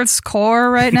top of the Earth's core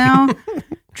right now,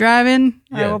 driving.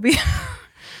 Yeah. I will be...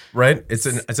 Right? It's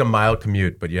a mile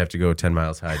commute, but you have to go 10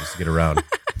 miles high just to get around,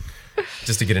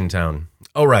 just to get in town.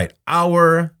 All right.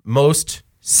 Our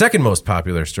second most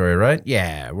popular story, right?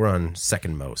 Yeah, we're on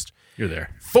second most. You're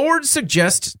there. Ford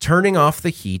suggests turning off the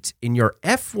heat in your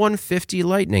F-150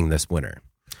 Lightning this winter.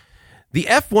 The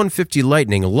F-150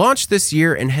 Lightning launched this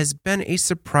year and has been a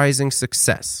surprising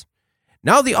success.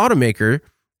 Now the automaker,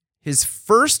 his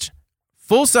first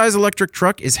full-size electric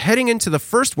truck, is heading into the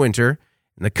first winter,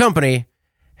 and the company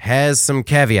has some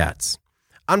caveats.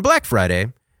 On Black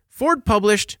Friday, Ford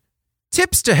published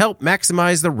tips to help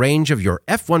maximize the range of your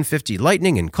F-150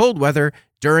 Lightning in cold weather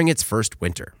during its first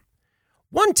winter.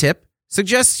 One tip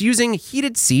suggests using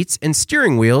heated seats and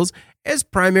steering wheels as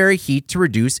primary heat to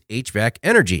reduce HVAC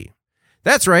energy.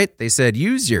 That's right, they said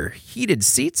use your heated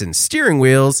seats and steering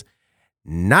wheels,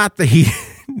 not the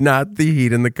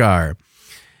heat in the car.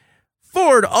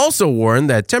 Ford also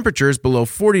warned that temperatures below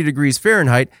 40 degrees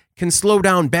Fahrenheit can slow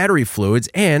down battery fluids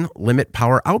and limit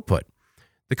power output.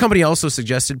 The company also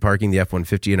suggested parking the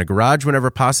F-150 in a garage whenever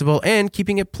possible and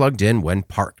keeping it plugged in when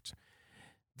parked.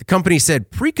 The company said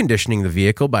preconditioning the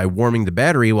vehicle by warming the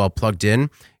battery while plugged in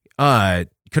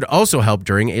could also help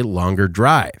during a longer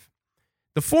drive.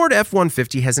 The Ford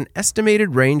F-150 has an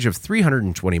estimated range of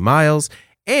 320 miles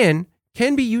and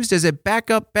can be used as a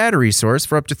backup battery source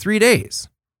for up to 3 days.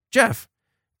 Jeff,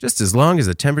 just as long as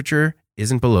the temperature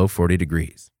isn't below 40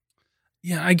 degrees.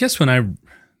 Yeah, I guess when I,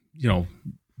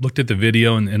 looked at the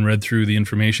video and read through the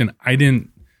information, I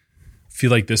didn't feel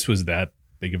like this was that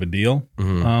big of a deal,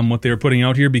 what they were putting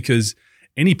out here, because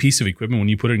any piece of equipment, when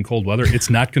you put it in cold weather, it's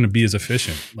not going to be as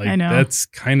efficient. Like, I know. That's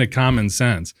kind of common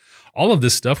sense. All of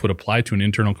this stuff would apply to an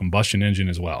internal combustion engine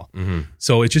as well.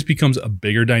 So it just becomes a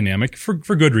bigger dynamic for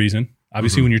good reason.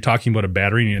 Obviously, when you're talking about a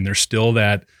battery and there's still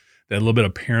that little bit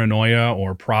of paranoia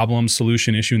or problem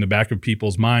solution issue in the back of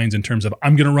people's minds in terms of,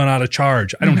 I'm going to run out of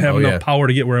charge. I don't have enough power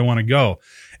to get where I want to go.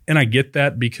 And I get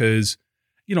that because,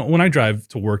 when I drive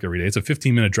to work every day, it's a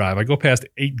 15-minute drive. I go past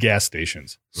 8 gas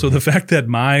stations. So the fact that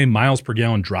my miles per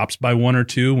gallon drops by 1 or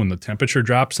 2 when the temperature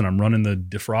drops and I'm running the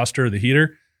defroster or the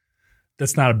heater,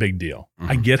 that's not a big deal.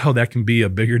 I get how that can be a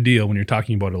bigger deal when you're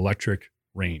talking about electric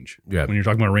range, when you're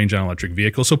talking about range on electric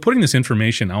vehicles. So putting this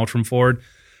information out from Ford,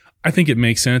 I think it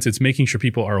makes sense. It's making sure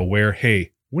people are aware,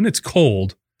 hey, when it's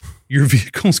cold, your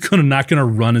vehicle's not going to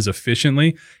run as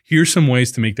efficiently. Here's some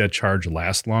ways to make that charge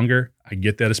last longer. I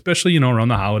get that, especially, around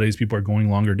the holidays, people are going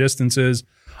longer distances,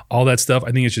 all that stuff.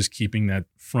 I think it's just keeping that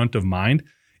front of mind.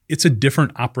 It's a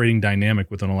different operating dynamic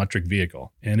with an electric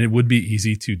vehicle, and it would be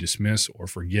easy to dismiss or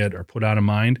forget or put out of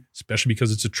mind, especially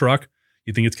because it's a truck.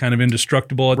 You think it's kind of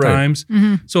indestructible at times.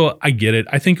 Mm-hmm. So I get it.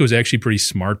 I think it was actually pretty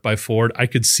smart by Ford. I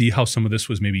could see how some of this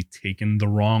was maybe taken the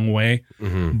wrong way,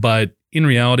 but in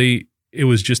reality, it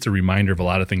was just a reminder of a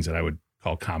lot of things that I would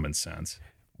call common sense.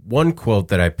 One quote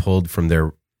that I pulled from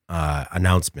their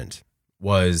announcement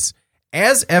was,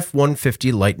 as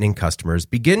F-150 Lightning customers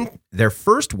begin their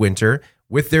first winter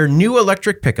with their new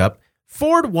electric pickup,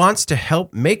 Ford wants to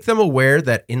help make them aware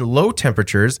that in low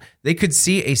temperatures, they could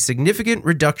see a significant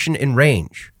reduction in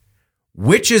range,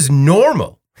 which is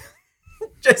normal.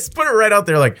 Just put it right out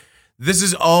there like, this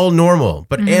is all normal.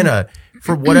 But Anna,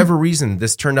 for whatever reason,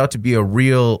 this turned out to be a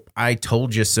real I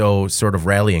told you so sort of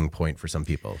rallying point for some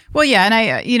people. Well, yeah. And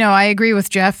I agree with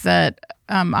Jeff that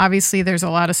obviously there's a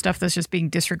lot of stuff that's just being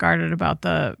disregarded about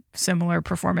the similar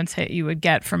performance hit you would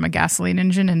get from a gasoline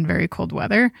engine in very cold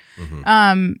weather.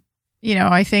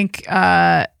 I think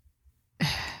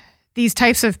these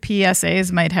types of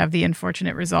PSAs might have the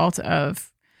unfortunate result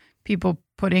of people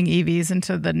putting EVs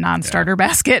into the non-starter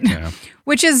basket,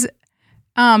 which is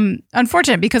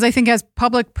unfortunate because I think as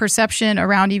public perception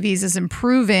around EVs is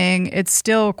improving, it's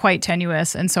still quite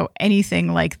tenuous. And so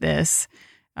anything like this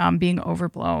being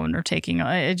overblown or taking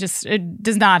it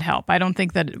does not help. I don't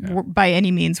think that by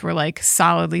any means we're like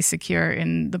solidly secure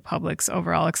in the public's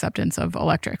overall acceptance of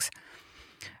electrics.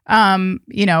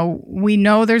 We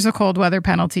know there's a cold weather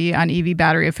penalty on EV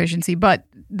battery efficiency, but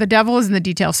the devil is in the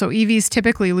details. So EVs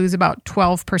typically lose about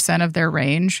 12% of their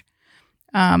range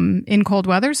in cold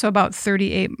weather. So about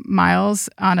 38 miles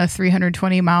on a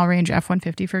 320 mile range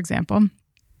F-150, for example.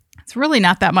 It's really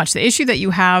not that much. The issue that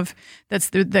you have that's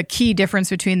the key difference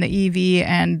between the EV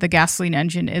and the gasoline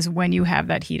engine is when you have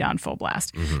that heat on full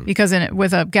blast. Because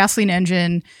with a gasoline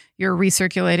engine, you're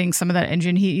recirculating some of that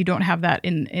engine heat. You don't have that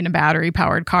in a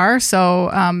battery-powered car. So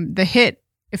the hit,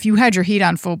 if you had your heat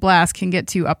on full blast, can get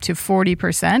to up to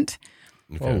 40%,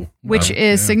 which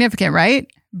is significant, right?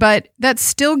 But that's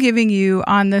still giving you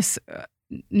on this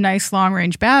nice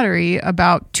long-range battery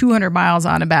about 200 miles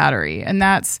on a battery. And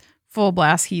that's full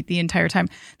blast heat the entire time.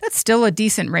 That's still a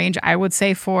decent range, I would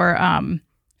say, for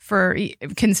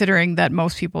considering that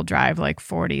most people drive like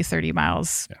 40, 30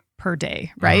 miles per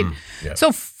day, right?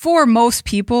 So for most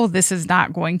people, this is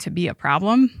not going to be a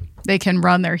problem. They can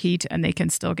run their heat and they can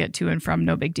still get to and from,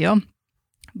 no big deal.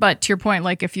 But to your point,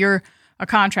 like if you're a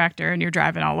contractor and you're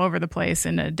driving all over the place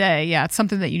in a day, it's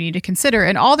something that you need to consider.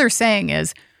 And all they're saying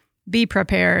is, be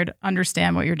prepared,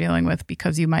 understand what you're dealing with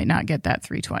because you might not get that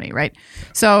 320, right?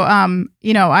 So,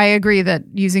 I agree that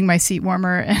using my seat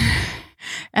warmer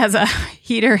as a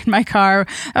heater in my car,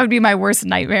 that would be my worst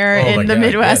nightmare in the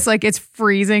Midwest. Like it's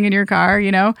freezing in your car,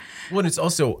 Well, and it's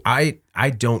also, I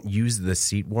don't use the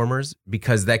seat warmers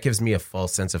because that gives me a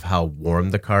false sense of how warm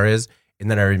the car is. And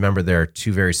then I remember there are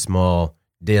two very small,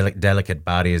 delicate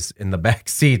bodies in the back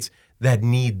seats that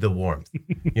need the warmth.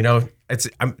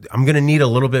 I'm going to need a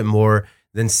little bit more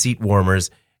than seat warmers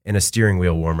and a steering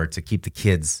wheel warmer to keep the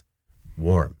kids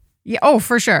warm. Yeah. Oh,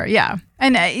 for sure. Yeah.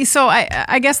 And so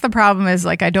I guess the problem is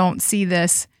like I don't see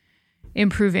this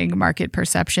improving market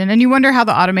perception. And you wonder how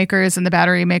the automakers and the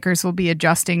battery makers will be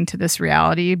adjusting to this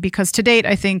reality because to date,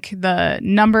 I think the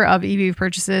number of EV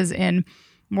purchases in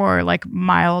more like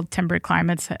mild temperate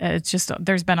climates, it's just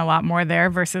there's been a lot more there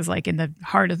versus like in the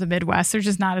heart of the Midwest. There's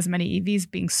just not as many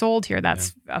EVs being sold here.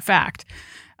 That's a fact.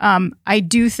 I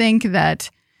do think that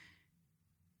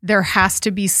there has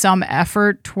to be some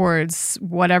effort towards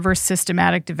whatever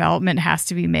systematic development has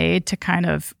to be made to kind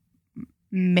of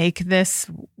make this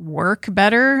work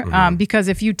better. Because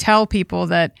if you tell people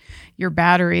that your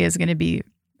battery is going to be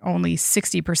only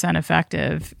 60%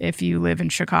 effective if you live in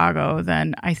Chicago,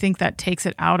 then I think that takes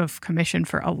it out of commission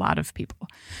for a lot of people.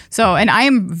 So, and I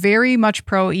am very much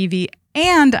pro EV,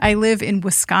 and I live in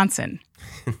Wisconsin,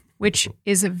 which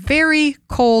is very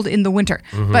cold in the winter.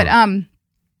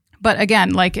 But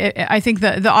again, like I think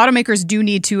the automakers do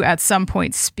need to at some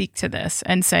point speak to this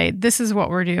and say, this is what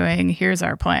we're doing. Here's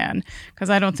our plan. Because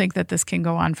I don't think that this can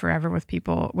go on forever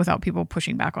without people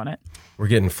pushing back on it. We're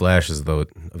getting flashes though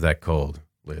of that cold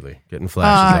lately. Getting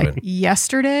flashes of it.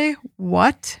 Yesterday,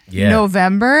 what? Yeah.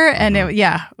 November, and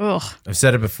ugh. I've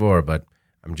said it before, but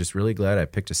I'm just really glad I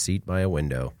picked a seat by a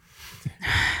window.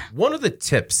 One of the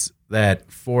tips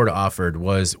that Ford offered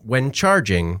was when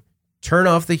charging, turn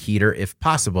off the heater if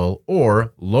possible,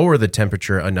 or lower the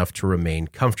temperature enough to remain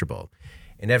comfortable.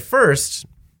 And at first,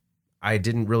 I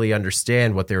didn't really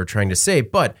understand what they were trying to say,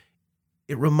 but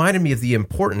it reminded me of the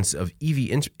importance of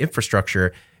EV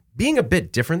infrastructure being a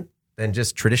bit different than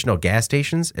just traditional gas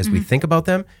stations as we think about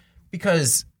them.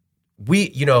 Because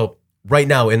we, right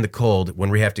now in the cold, when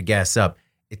we have to gas up,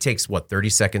 it takes 30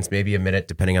 seconds, maybe a minute,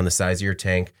 depending on the size of your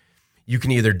tank. You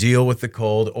can either deal with the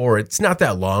cold, or it's not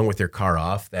that long with your car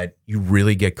off that you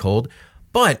really get cold.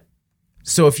 But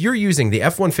so if you're using the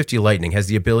F-150 Lightning, has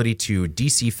the ability to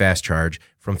DC fast charge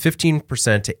from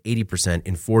 15% to 80%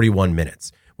 in 41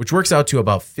 minutes, which works out to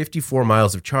about 54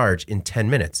 miles of charge in 10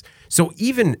 minutes. So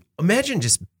even imagine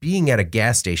just being at a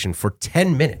gas station for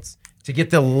 10 minutes to get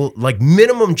the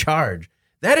minimum charge.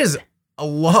 That is a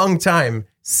long time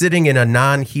sitting in a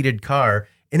non-heated car.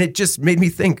 And it just made me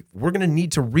think we're going to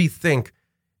need to rethink,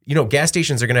 gas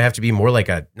stations are going to have to be more like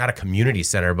not a community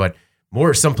center, but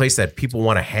more someplace that people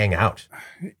want to hang out.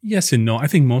 Yes and no. I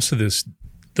think most of this,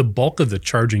 the bulk of the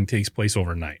charging takes place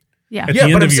overnight. Yeah. At the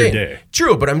end of your day.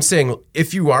 True, but I'm saying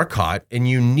if you are caught and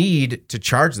you need to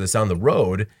charge this on the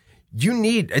road,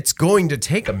 it's going to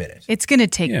take a minute. It's going to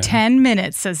take 10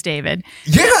 minutes, says David.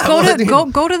 Yeah.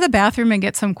 Go to the bathroom and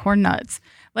get some corn nuts.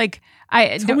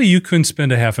 Tell me you couldn't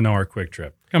spend a half an hour quick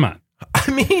trip. Come on.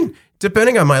 I mean,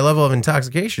 depending on my level of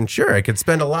intoxication, sure, I could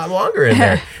spend a lot longer in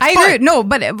there. I agree. No,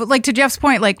 but to Jeff's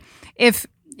point, if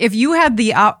you had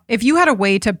a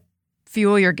way to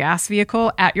fuel your gas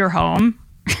vehicle at your home,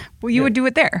 well, you would do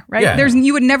it there, right? Yeah.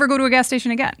 You would never go to a gas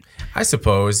station again. I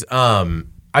suppose.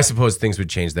 I suppose things would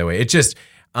change that way. It just,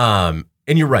 and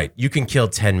you're right. You can kill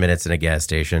 10 minutes in a gas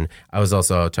station. I was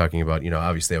also talking about,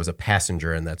 obviously I was a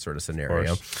passenger in that sort of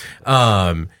scenario.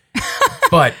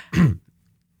 But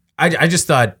I just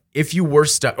thought if you were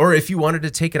stuck, or if you wanted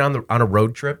to take it on a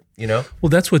road trip, Well,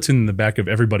 that's what's in the back of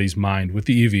everybody's mind with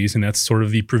the EVs, and that's sort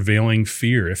of the prevailing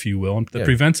fear, if you will, that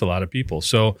prevents a lot of people.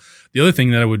 So the other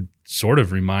thing that I would sort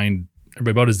of remind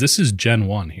everybody about is this is Gen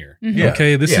 1 here. Mm-hmm. Yeah.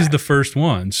 Okay, this is the first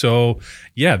one. So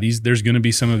there's going to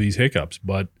be some of these hiccups,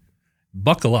 but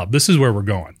buckle up. This is where we're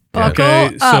going. Buckle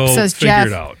up, says figure Jeff.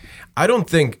 It out. I don't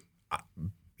think,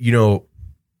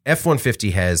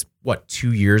 F-150 has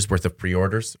 2 years worth of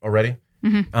pre-orders already.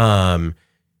 Mm-hmm.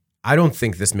 I don't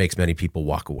think this makes many people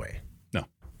walk away. No.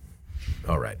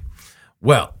 All right.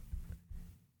 Well,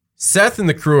 Seth and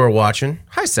the crew are watching.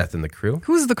 Hi, Seth and the crew.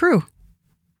 Who's the crew?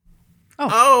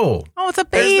 Oh, it's a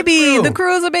baby. The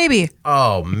crew is a baby.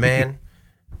 Oh, man.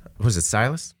 Was it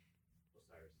Silas?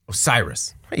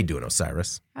 Osiris. How you doing,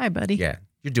 Osiris? Hi, buddy. Yeah,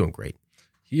 you're doing great.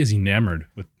 He is enamored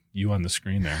with you on the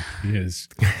screen there. He is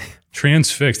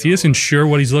transfixed. He isn't sure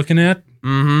what he's looking at,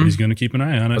 but he's going to keep an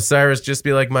eye on it. Osiris, just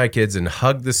be like my kids and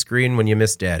hug the screen when you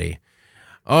miss daddy.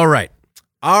 All right.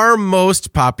 Our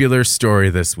most popular story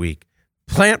this week.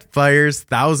 Plant fires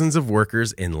thousands of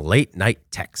workers in late night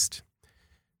text.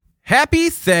 Happy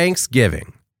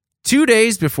Thanksgiving. 2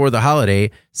 days before the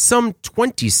holiday, some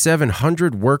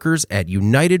 2,700 workers at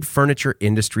United Furniture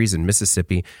Industries in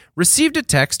Mississippi received a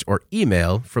text or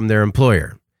email from their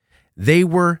employer. They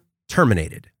were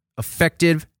terminated,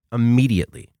 effective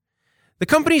immediately. The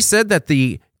company said that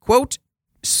quote,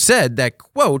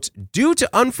 due to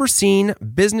unforeseen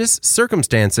business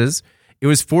circumstances, it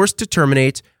was forced to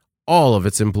terminate all of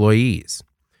its employees.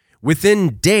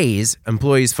 Within days,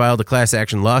 employees filed a class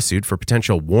action lawsuit for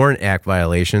potential WARN Act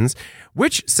violations,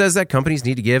 which says that companies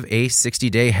need to give a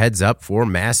 60-day heads up for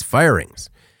mass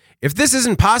firings. If this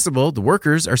isn't possible, the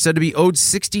workers are said to be owed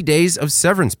 60 days of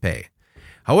severance pay.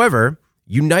 However,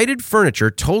 United Furniture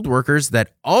told workers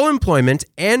that all employment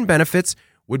and benefits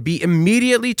would be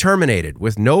immediately terminated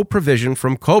with no provision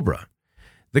from COBRA.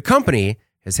 The company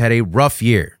has had a rough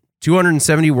year.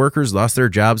 270 workers lost their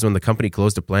jobs when the company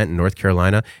closed a plant in North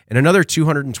Carolina, and another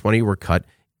 220 were cut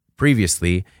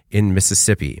previously in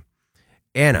Mississippi.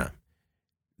 Anna,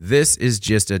 this is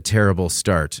just a terrible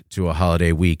start to a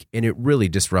holiday week, and it really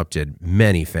disrupted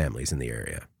many families in the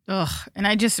area. Ugh, and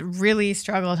I just really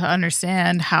struggle to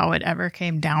understand how it ever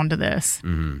came down to this,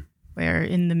 where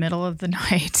in the middle of the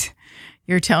night,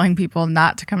 you're telling people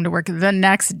not to come to work the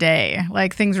next day.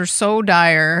 Like, things are so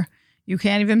dire. You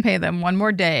can't even pay them one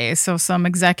more day. So some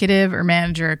executive or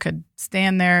manager could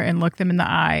stand there and look them in the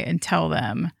eye and tell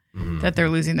them that they're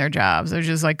losing their jobs. They're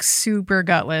just super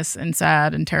gutless and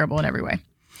sad and terrible in every way.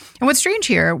 And what's strange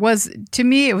here was, to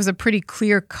me, it was a pretty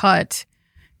clear-cut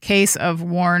case of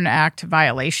WARN Act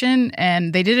violation.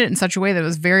 And they did it in such a way that it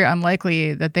was very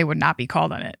unlikely that they would not be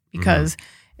called on it, because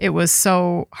it was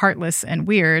so heartless and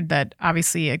weird that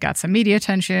obviously it got some media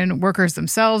attention. Workers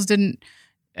themselves didn't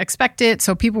expect it.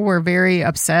 So people were very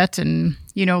upset, and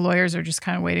lawyers are just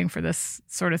kind of waiting for this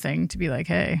sort of thing to be like,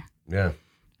 hey, yeah,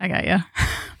 I got you.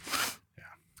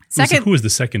 Who was the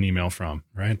second email from,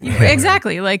 right?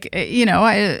 Exactly.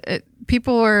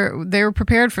 People were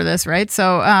prepared for this, right?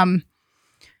 So,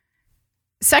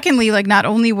 secondly, not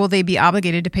only will they be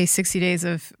obligated to pay 60 days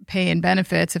of pay and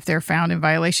benefits if they're found in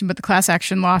violation, but the class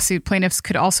action lawsuit plaintiffs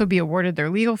could also be awarded their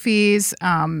legal fees.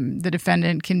 The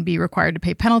defendant can be required to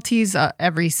pay penalties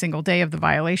every single day of the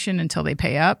violation until they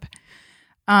pay up.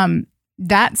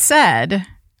 That said,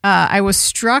 I was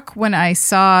struck when I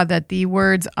saw that the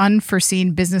words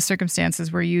unforeseen business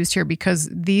circumstances were used here, because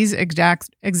these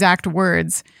exact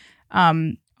words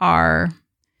can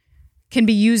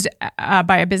be used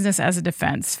by a business as a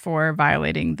defense for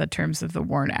violating the terms of the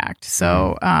WARN Act.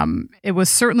 So it was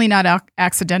certainly not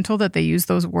accidental that they used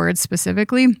those words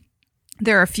specifically.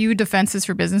 There are a few defenses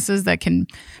for businesses that can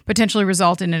potentially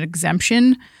result in an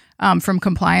exemption from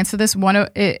compliance to this. One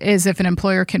is if an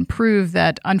employer can prove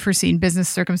that unforeseen business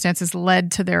circumstances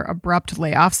led to their abrupt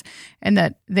layoffs and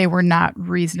that they were not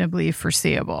reasonably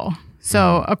foreseeable.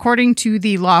 So according to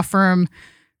the law firm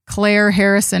Claire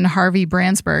Harrison Harvey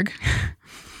Brandsburg,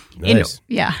 nice.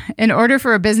 In order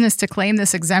for a business to claim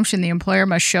this exemption, the employer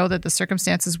must show that the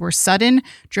circumstances were sudden,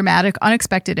 dramatic,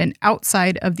 unexpected, and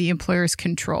outside of the employer's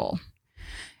control.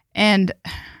 And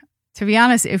to be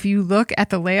honest, if you look at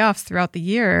the layoffs throughout the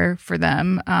year for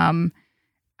them,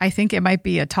 I think it might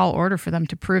be a tall order for them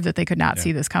to prove that they could not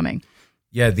see this coming.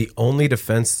 Yeah, the only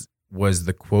defense was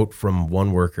the quote from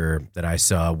one worker that I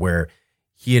saw where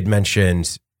he had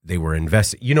mentioned they were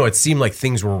investing. It seemed like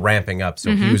things were ramping up,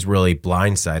 so he was really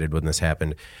blindsided when this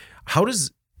happened. How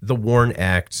does the WARN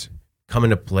Act come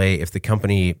into play if the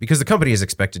company, because the company is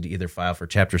expected to either file for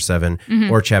Chapter 7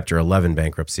 or Chapter 11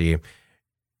 bankruptcy,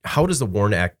 how does the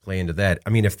WARN Act play into that? I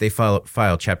mean, if they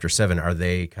file Chapter 7, are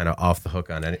they kind of off the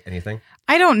hook on anything?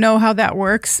 I don't know how that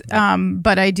works,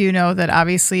 but I do know that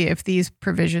obviously if these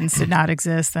provisions did not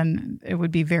exist, then it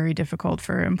would be very difficult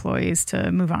for employees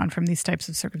to move on from these types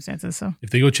of circumstances. So if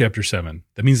they go Chapter 7,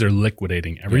 that means they're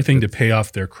liquidating everything to pay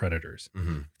off their creditors.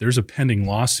 If there's a pending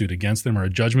lawsuit against them or a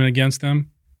judgment against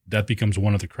them, that becomes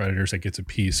one of the creditors that gets a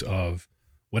piece of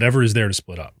whatever is there to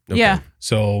split up. Okay. Yeah.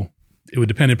 So it would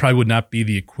depend. It probably would not be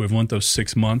the equivalent of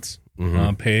 6 months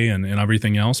pay and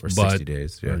everything else. Or 60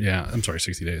 days. Yeah. I'm sorry,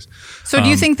 60 days. So do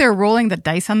you think they're rolling the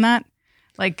dice on that?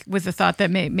 Like with the thought that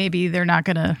maybe they're not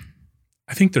going to...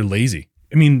 I think they're lazy.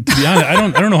 I mean, to be honest,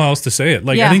 I don't know how else to say it.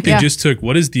 I think they just took,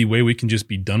 what is the way we can just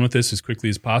be done with this as quickly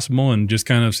as possible and just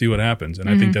kind of see what happens. And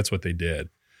I think that's what they did.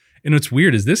 And what's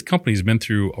weird is this company's been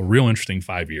through a real interesting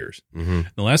 5 years. In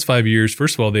the last 5 years,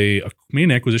 first of all, they made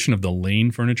an acquisition of the Lane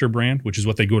Furniture brand, which is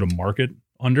what they go to market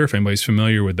under, if anybody's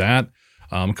familiar with that.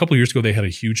 A couple of years ago, they had a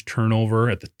huge turnover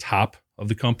at the top of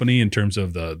the company in terms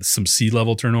of some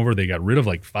C-level turnover. They got rid of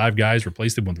 5 guys,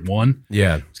 replaced them with 1.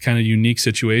 Yeah. It's kind of a unique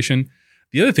situation.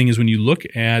 The other thing is when you look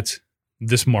at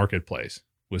this marketplace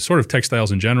with sort of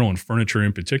textiles in general and furniture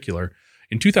in particular,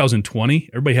 in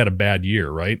 2020, everybody had a bad year,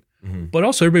 right? But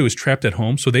also everybody was trapped at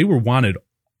home. So they wanted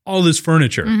all this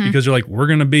furniture because they're like, we're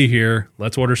going to be here.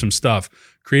 Let's order some stuff.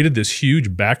 Created this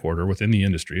huge back order within the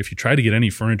industry. If you try to get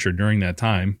any furniture during that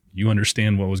time, you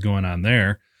understand what was going on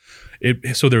there.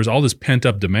 So there was all this pent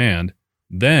up demand.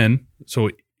 Then, so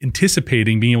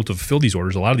anticipating being able to fulfill these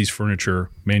orders, a lot of these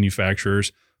furniture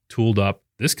manufacturers tooled up.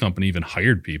 This company even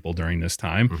hired people during this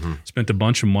time, spent a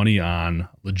bunch of money on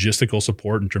logistical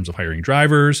support in terms of hiring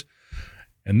drivers.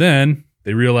 And then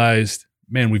they realized,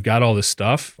 man, we've got all this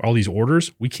stuff, all these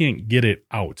orders. We can't get it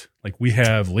out. We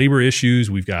have labor issues.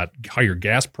 We've got higher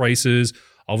gas prices.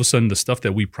 All of a sudden, the stuff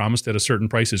that we promised at a certain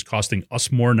price is costing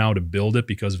us more now to build it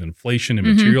because of inflation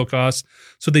and material costs.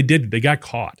 So they got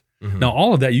caught. Now,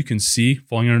 all of that you can see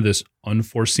falling under this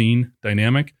unforeseen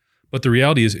dynamic. But the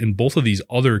reality is in both of these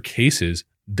other cases,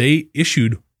 they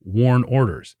issued WARN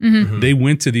orders. They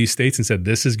went to these states and said,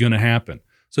 this is going to happen.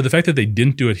 So the fact that they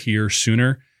didn't do it here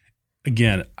sooner,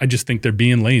 again, I just think they're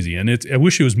being lazy. And I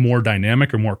wish it was more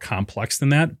dynamic or more complex than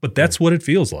that, but that's what it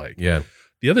feels like. Yeah.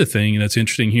 The other thing that's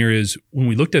interesting here is when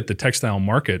we looked at the textile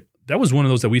market, that was one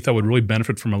of those that we thought would really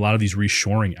benefit from a lot of these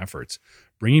reshoring efforts,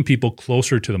 bringing people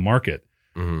closer to the market.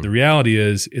 The reality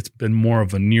is it's been more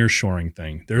of a nearshoring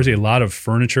thing. There's a lot of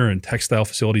furniture and textile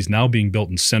facilities now being built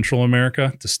in Central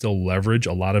America to still leverage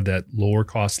a lot of that lower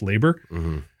cost labor.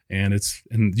 And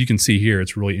you can see here,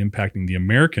 it's really impacting the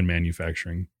American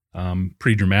manufacturing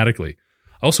pretty dramatically.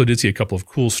 I also did see a couple of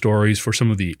cool stories for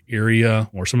some of the area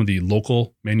or some of the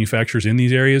local manufacturers in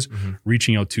these areas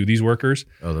reaching out to these workers.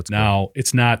 Oh, that's now cool.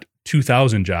 It's not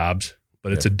 2,000 jobs,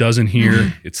 but it's a dozen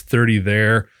here. It's 30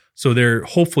 there. So there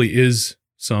hopefully is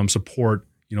some support.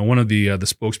 One of the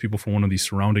spokespeople for one of these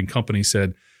surrounding companies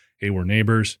said, "Hey, we're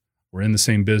neighbors. We're in the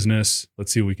same business.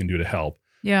 Let's see what we can do to help."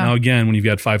 Yeah. Now, again, when you've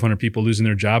got 500 people losing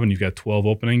their job and you've got 12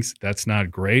 openings, that's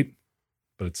not great,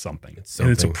 but it's something. And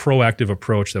it's a proactive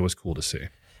approach that was cool to see.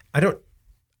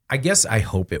 I guess I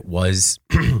hope it was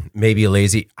maybe a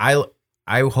lazy. I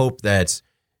hope that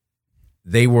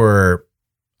they were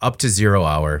up to 0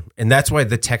 hour, and that's why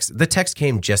the text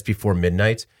came just before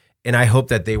midnight. And I hope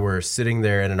that they were sitting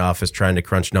there in an office trying to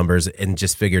crunch numbers and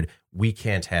just figured, we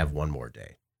can't have one more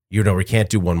day. We can't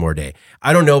do one more day.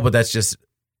 I don't know, but that's just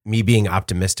me being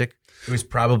optimistic. It was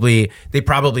they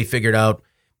probably figured out,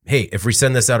 hey, if we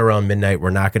send this out around midnight, we're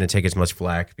not going to take as much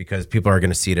flack because people are going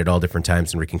to see it at all different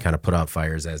times and we can kind of put out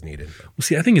fires as needed. Well,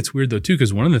 see, I think it's weird though too,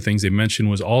 because one of the things they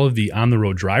mentioned was all of the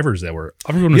on-the-road drivers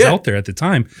everyone was out there at the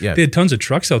time. Yeah. They had tons of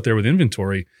trucks out there with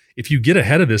inventory. If you get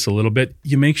ahead of this a little bit,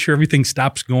 you make sure everything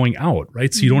stops going out,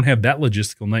 right? So you don't have that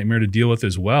logistical nightmare to deal with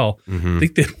as well. I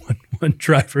think they had one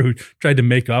driver who tried to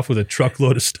make off with a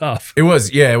truckload of stuff. It was.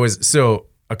 So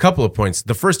a couple of points.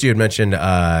 The first you had mentioned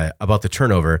about the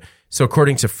turnover. So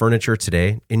according to Furniture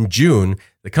Today, in June,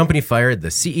 the company fired the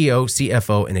CEO,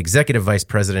 CFO, and executive vice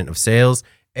president of sales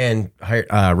and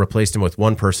replaced him with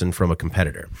one person from a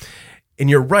competitor. And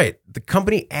you're right. The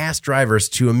company asked drivers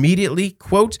to immediately,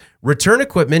 quote, return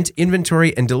equipment,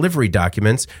 inventory, and delivery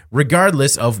documents,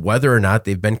 regardless of whether or not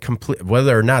they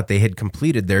had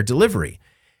completed their delivery.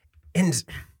 And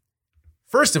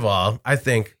first of all, I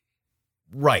think,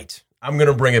 right, I'm going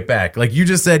to bring it back. Like you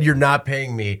just said, you're not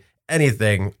paying me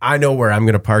anything. I know where I'm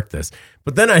going to park this.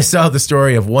 But then I saw the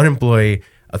story of one employee,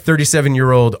 a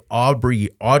 37-year-old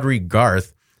Audrey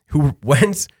Garth, who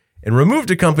went and removed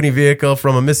a company vehicle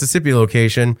from a Mississippi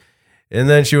location, and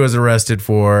then she was arrested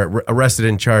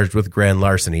and charged with grand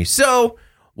larceny. So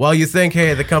while you think,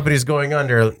 hey, the company's going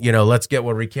under, let's get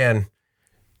what we can,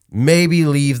 maybe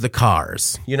leave the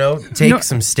cars, take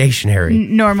some stationery.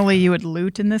 Normally you would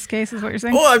loot in this case, is what you're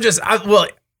saying? Well,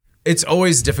 it's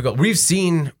always difficult. We've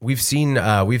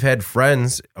had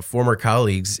friends, former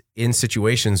colleagues in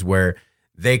situations where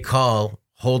they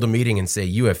hold a meeting and say,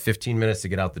 you have 15 minutes to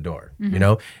get out the door, and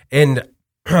then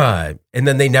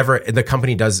the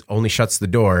company only shuts the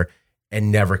door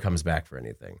and never comes back for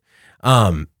anything.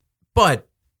 But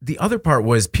the other part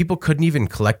was people couldn't even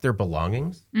collect their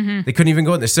belongings. They couldn't even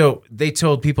go in there. So they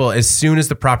told people as soon as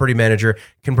the property manager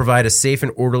can provide a safe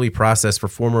and orderly process for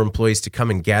former employees to come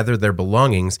and gather their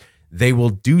belongings, they will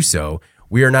do so.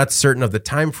 We are not certain of the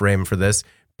time frame for this,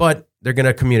 but they're going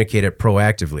to communicate it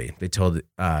proactively. They told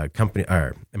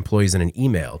employees in an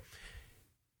email.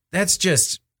 That's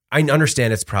just, I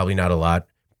understand it's probably not a lot,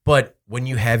 but when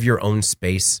you have your own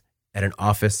space at an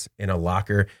office, in a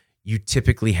locker, you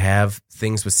typically have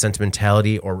things with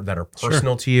sentimentality or that are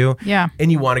personal to you. Yeah.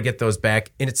 And you want to get those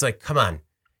back. And it's like, come on,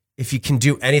 if you can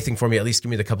do anything for me, at least give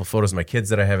me the couple photos of my kids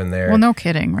that I have in there. Well, no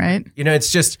kidding, right?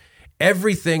 It's just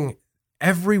everything,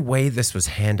 every way this was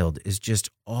handled is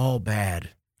just all bad.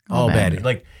 All bad.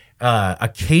 Like a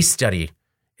case study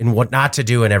in what not to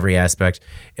do in every aspect.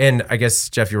 And I guess,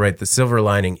 Jeff, you're right. The silver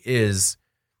lining is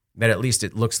that at least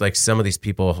it looks like some of these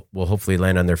people will hopefully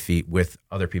land on their feet with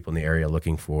other people in the area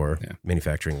looking for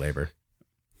manufacturing labor.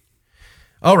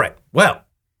 All right. Well,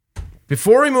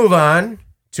 before we move on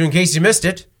to In Case You Missed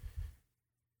It,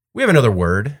 we have another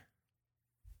word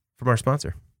from our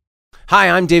sponsor. Hi,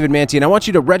 I'm David Manti, and I want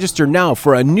you to register now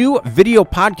for a new video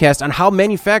podcast on how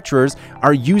manufacturers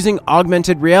are using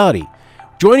augmented reality.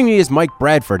 Joining me is Mike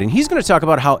Bradford, and he's going to talk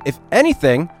about how, if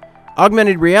anything,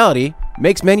 augmented reality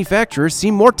makes manufacturers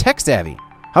seem more tech-savvy.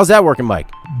 How's that working, Mike?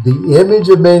 The image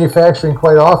of manufacturing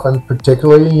quite often,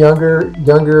 particularly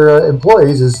younger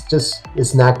employees, is just,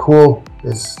 it's not cool,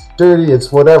 it's dirty,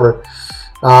 it's whatever.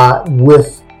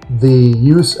 With the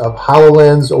use of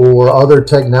HoloLens or other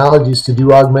technologies to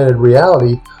do augmented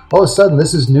reality, all of a sudden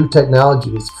this is new technology.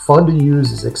 It's fun to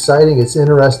use, it's exciting, it's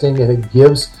interesting, and it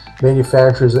gives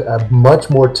manufacturers a much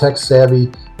more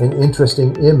tech-savvy and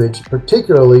interesting image,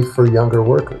 particularly for younger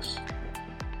workers.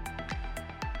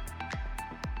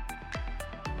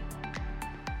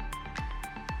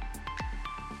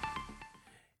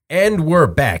 And we're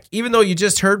back. Even though you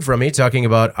just heard from me talking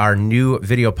about our new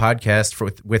video podcast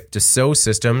with Dassault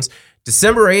Systems,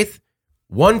 December 8th,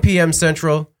 1 p.m.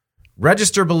 Central.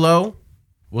 Register below.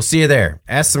 We'll see you there.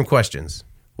 Ask some questions.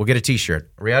 We'll get a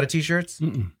T-shirt. Are we out of T-shirts?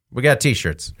 We got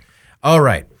T-shirts. All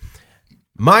right.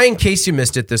 In case you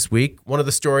missed it this week, one of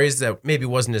the stories that maybe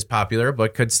wasn't as popular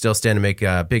but could still stand to make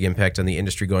a big impact on the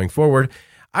industry going forward,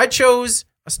 I chose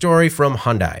a story from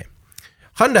Hyundai.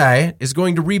 Hyundai is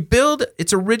going to rebuild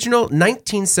its original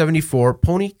 1974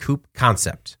 Pony Coupe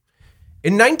concept.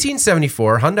 In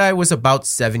 1974, Hyundai was about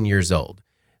 7 years old.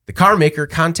 The car maker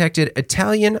contacted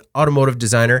Italian automotive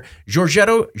designer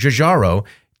Giorgetto Giugiaro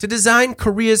to design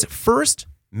Korea's first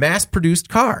mass-produced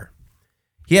car.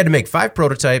 He had to make 5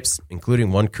 prototypes,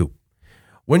 including 1 coupe.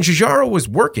 When Giugiaro was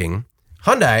working,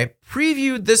 Hyundai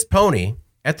previewed this pony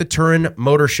at the Turin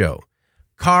Motor Show.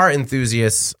 Car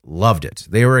enthusiasts loved it.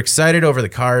 They were excited over the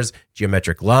car's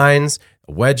geometric lines,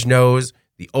 a wedge nose,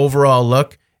 the overall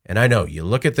look. And I know, you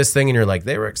look at this thing and you're like,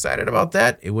 they were excited about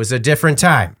that? It was a different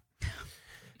time.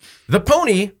 The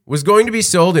pony was going to be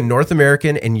sold in North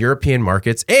American and European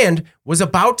markets and was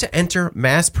about to enter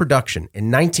mass production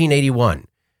in 1981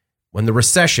 when the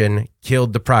recession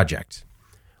killed the project.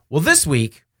 Well, this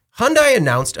week, Hyundai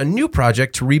announced a new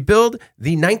project to rebuild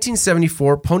the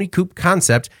 1974 Pony Coupe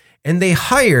concept, and they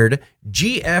hired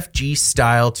GFG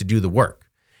Style to do the work.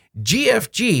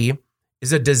 GFG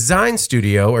is a design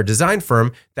studio or design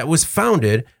firm that was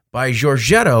founded by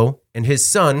Giorgetto and his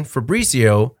son,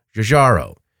 Fabrizio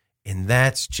Giugiaro. And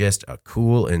that's just a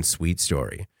cool and sweet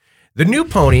story. The new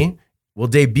pony will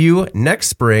debut next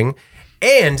spring,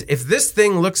 and if this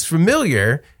thing looks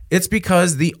familiar, it's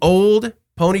because the old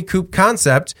Pony Coupe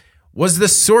concept was the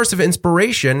source of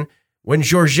inspiration when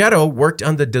Giorgetto worked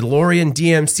on the DeLorean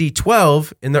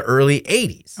DMC-12 in the early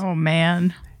 80s. Oh,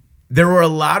 man. There were a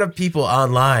lot of people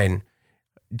online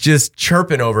just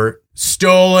chirping over,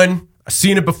 stolen, I've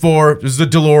seen it before, this is a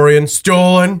DeLorean,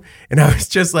 stolen. And I was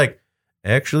just like,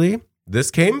 actually,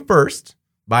 this came first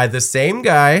by the same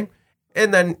guy.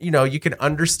 And then, you can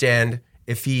understand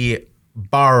if he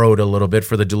borrowed a little bit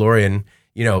for the DeLorean,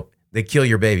 they kill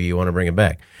your baby, you want to bring it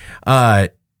back. I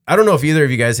don't know if either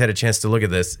of you guys had a chance to look at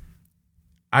this.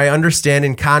 I understand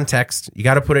in context. You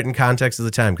got to put it in context of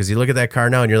the time, because you look at that car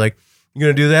now and you're like, you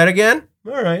going to do that again?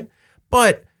 All right.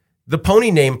 But the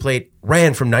pony nameplate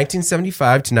ran from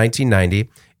 1975 to 1990,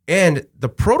 and the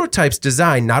prototype's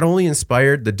design not only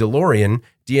inspired the DeLorean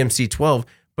DMC-12,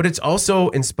 but it's also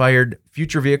inspired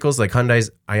future vehicles like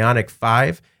Hyundai's Ioniq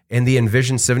 5 and the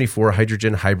Envision 74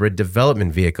 hydrogen hybrid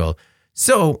development vehicle.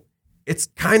 So it's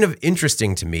kind of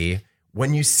interesting to me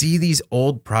when you see these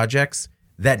old projects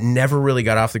that never really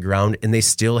got off the ground and they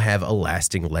still have a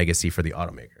lasting legacy for the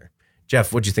automaker.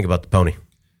 Jeff, what'd you think about the pony?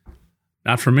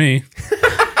 Not for me.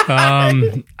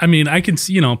 I mean, I can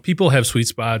see, people have sweet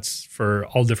spots for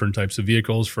all different types of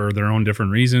vehicles for their own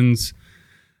different reasons.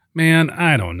 Man,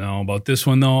 I don't know about this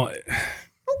one, though.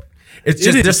 It's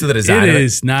just the design. It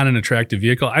is not an attractive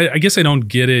vehicle. I guess I don't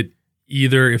get it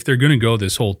either if they're going to go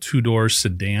this whole 2-door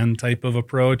sedan type of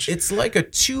approach. It's like a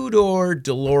 2-door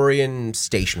DeLorean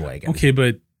station wagon. Okay,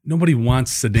 but nobody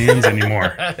wants sedans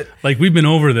anymore. Like, we've been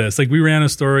over this. Like, we ran a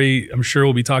story, I'm sure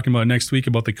we'll be talking about next week,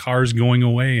 about the cars going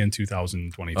away in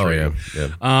 2023. Oh,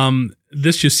 yeah.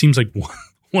 This just seems like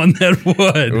one that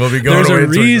would. We'll be going There's away a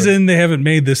reason they haven't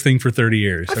made this thing for 30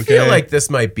 years. I feel like this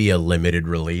might be a limited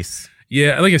release.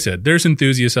 Yeah, like I said, there's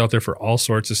enthusiasts out there for all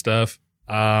sorts of stuff.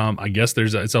 I guess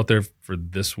it's out there for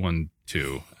this one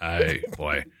too. I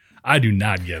do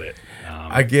not get it.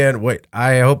 Again, wait.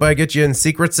 I hope I get you in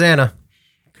Secret Santa,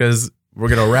 because we're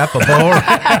gonna wrap a bow.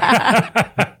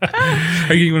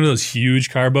 Are you getting one of those huge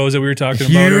carbos that we were talking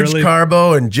about earlier? Huge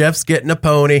carbo, and Jeff's getting a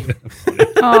pony.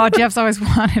 Oh, Jeff's always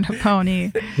wanted a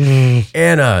pony.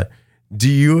 Anna, do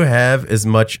you have as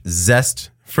much zest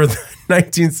for the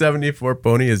 1974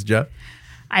 pony as Jeff?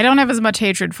 I don't have as much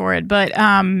hatred for it, but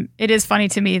it is funny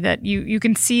to me that you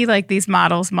can see like these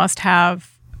models must have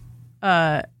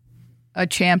a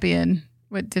champion.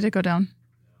 What, did it go down?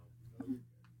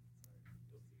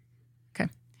 Okay.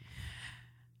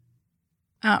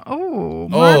 Mark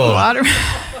Waterman.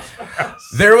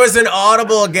 There was an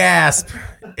audible gasp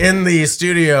in the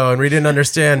studio, and we didn't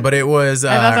understand, but it was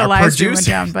I thought the live stream went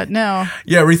producer. down, but no.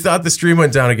 Yeah, we thought the stream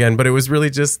went down again, but it was really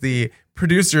just the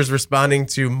producers responding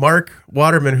to Mark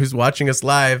Waterman, who's watching us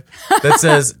live, that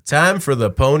says, time for the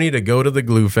pony to go to the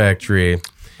glue factory.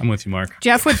 I'm with you, Mark.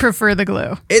 Jeff would prefer the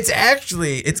glue.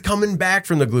 It's coming back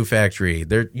from the glue factory.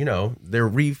 They're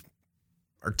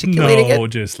re-articulating it. No,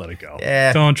 just let it go.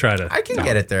 Yeah. Don't try to. I can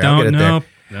get it there. I'll get it there.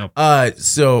 Nope.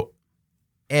 So,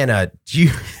 Anna, do you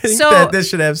think that this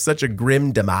should have such a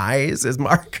grim demise as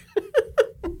Mark?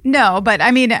 No, but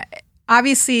I mean,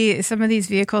 obviously, some of these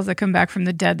vehicles that come back from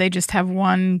the dead, they just have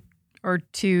 1 or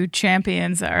 2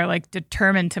 champions that are like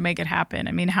determined to make it happen.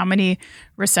 I mean, how many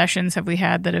recessions have we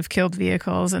had that have killed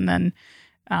vehicles, and then,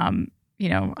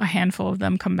 a handful of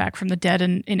them come back from the dead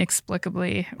and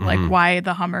inexplicably, like why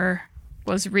the Hummer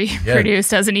was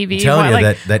reproduced as an EV. I'm telling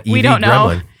you, that EV we don't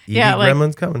gremlin. know. EV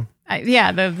gremlin's coming.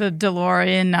 The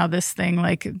DeLorean, now this thing,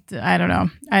 like, I don't know.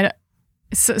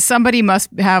 somebody must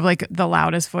have like the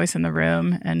loudest voice in the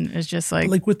room and is just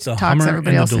like with the talks Hummer and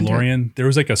everybody the else into it. DeLorean, there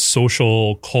was like a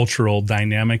social, cultural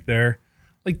dynamic there.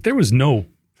 Like there was no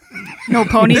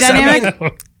pony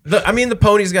dynamic. The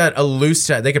pony's got a loose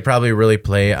tie. They could probably really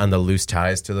play on the loose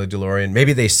ties to the DeLorean.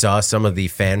 Maybe they saw some of the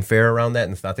fanfare around that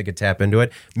and thought they could tap into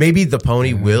it. Maybe the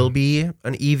pony will be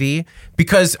an EV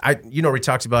because we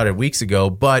talked about it weeks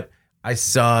ago, but I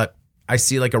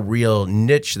see like a real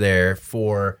niche there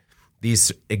for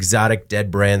these exotic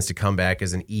dead brands to come back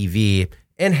as an EV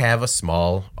and have a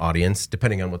small audience,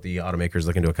 depending on what the automaker is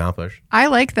looking to accomplish. I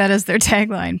like that as their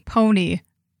tagline, Pony.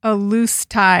 A loose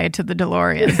tie to the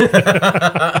DeLorean.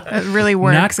 It really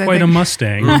works. Not quite a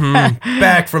Mustang. Mm-hmm.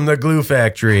 Back from the glue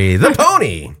factory, the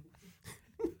pony.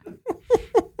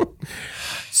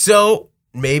 So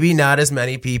maybe not as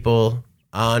many people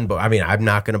on board. I mean, I'm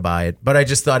not going to buy it, but I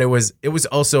just thought it was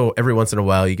also every once in a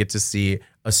while you get to see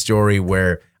a story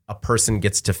where a person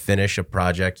gets to finish a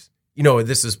project.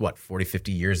 This is 40,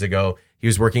 50 years ago. He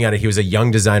was working on it. He was a young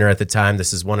designer at the time.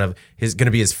 This is one of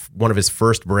his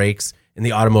first breaks in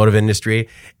the automotive industry,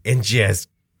 and just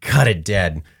cut it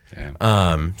dead.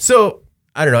 Damn. So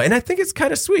I don't know. And I think it's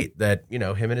kind of sweet that, him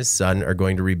and his son are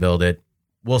going to rebuild it.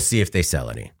 We'll see if they sell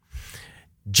any.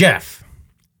 Jeff,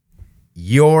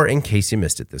 you're in case you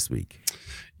missed it this week.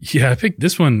 Yeah, I picked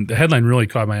this one. The headline really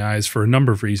caught my eyes for a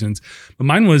number of reasons. But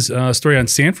mine was a story on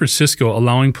San Francisco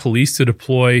allowing police to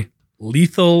deploy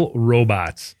lethal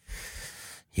robots.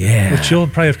 Yeah. Which you'll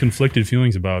probably have conflicted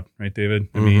feelings about, right, David?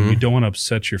 I mean, you don't want to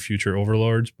upset your future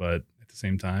overlords, but at the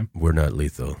same time. We're not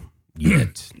lethal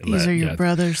yet. These are your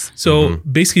brothers. So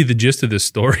basically the gist of this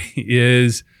story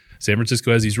is San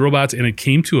Francisco has these robots, and it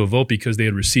came to a vote because they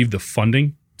had received the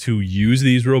funding to use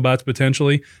these robots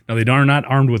potentially. Now, they are not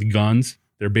armed with guns.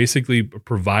 They're basically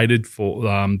provided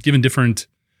for, given different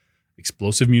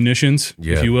explosive munitions,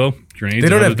 if you will, grenades. They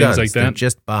don't and have other things guns. like that. They're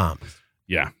just bombs.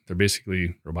 Yeah, they're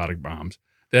basically robotic bombs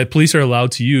that police are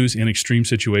allowed to use in extreme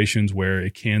situations where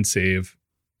it can save,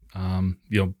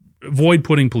 avoid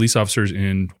putting police officers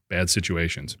in bad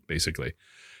situations, basically.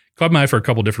 Caught my eye for a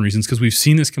couple different reasons because we've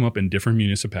seen this come up in different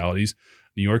municipalities.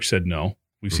 New York said no.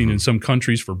 We've seen in some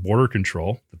countries for border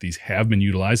control that these have been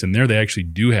utilized, and there they actually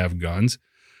do have guns.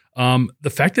 The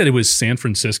fact that it was San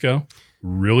Francisco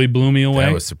really blew me away.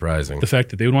 That was surprising. The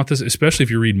fact that they would want this, especially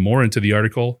if you read more into the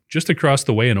article, just across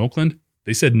the way in Oakland,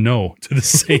 they said no to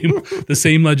the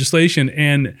same legislation.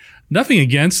 And nothing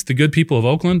against the good people of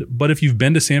Oakland, but if you've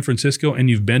been to San Francisco and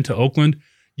you've been to Oakland,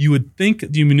 you would think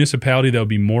the municipality that would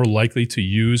be more likely to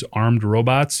use armed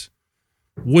robots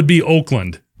would be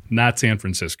Oakland, not San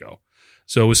Francisco.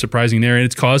 So it was surprising there, and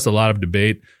it's caused a lot of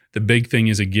debate. The big thing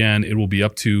is, again, it will be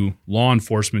up to law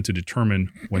enforcement to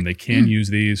determine when they can use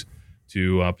these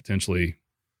to potentially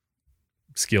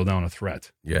scale down a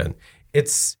threat. Yeah.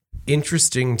 It's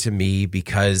interesting to me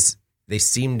because they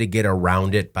seem to get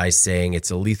around it by saying it's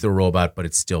a lethal robot, but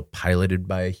it's still piloted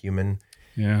by a human.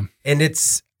 Yeah. And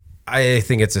I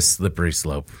think it's a slippery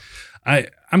slope.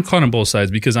 I'm caught on both sides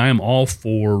because I am all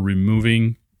for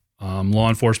removing law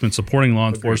enforcement, supporting law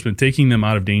enforcement, taking them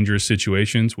out of dangerous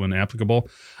situations when applicable.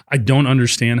 I don't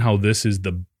understand how this is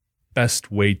the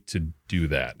best way to do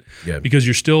that. Yeah. Because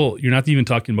you're not even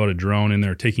talking about a drone in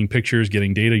there taking pictures,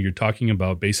 getting data. You're talking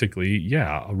about basically,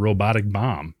 a robotic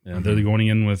bomb. And they're going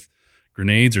in with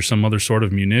grenades or some other sort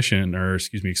of munition or,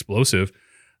 explosive.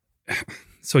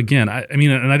 So again, I mean,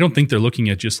 and I don't think they're looking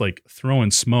at just like throwing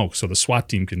smoke so the SWAT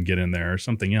team can get in there or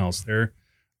something else. They're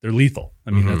lethal.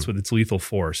 I mean, that's what it's lethal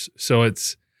force. So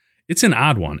it's an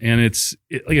odd one. And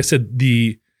like I said,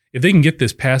 if they can get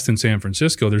this passed in San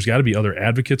Francisco, there's got to be other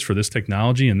advocates for this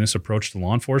technology and this approach to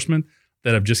law enforcement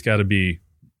that have just got to be,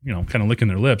 kind of licking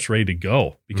their lips, ready to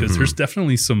go. Because there's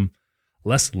definitely some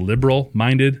less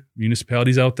liberal-minded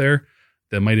municipalities out there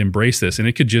that might embrace this. And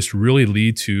it could just really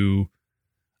lead to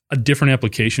a different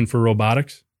application for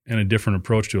robotics and a different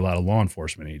approach to a lot of law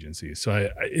enforcement agencies. So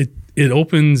it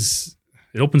opens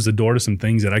the door to some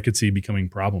things that I could see becoming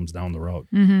problems down the road.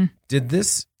 Mm-hmm.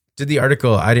 Did the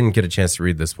article, I didn't get a chance to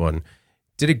read this one,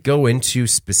 did it go into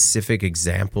specific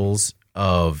examples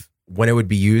of when it would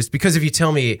be used? Because if you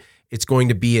tell me it's going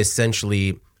to be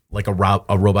essentially like a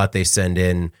robot they send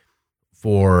in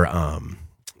for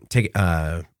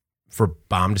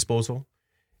bomb disposal,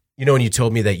 and you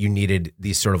told me that you needed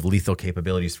these sort of lethal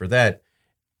capabilities for that,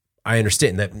 I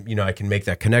understand that, I can make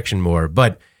that connection more.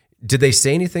 But did they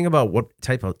say anything about what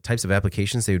types of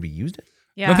applications they would be used in?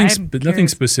 Yeah, nothing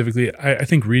specifically. I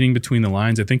think reading between the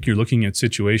lines, I think you're looking at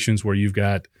situations where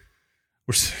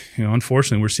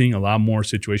unfortunately, we're seeing a lot more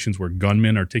situations where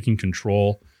gunmen are taking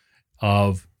control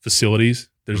of facilities.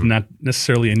 There's not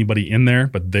necessarily anybody in there,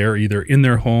 but they're either in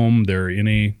their home, they're in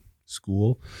a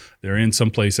school, they're in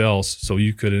someplace else. So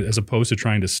you could, as opposed to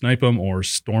trying to snipe them or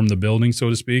storm the building, so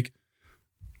to speak,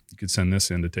 you could send this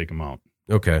in to take them out.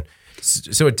 Okay.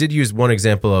 So it did use one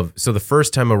example of, so the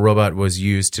first time a robot was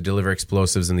used to deliver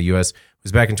explosives in the U.S.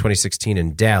 was back in 2016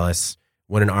 in Dallas,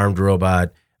 when an armed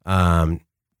robot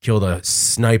killed a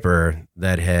sniper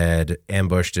that had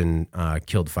ambushed and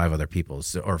killed 5 other people,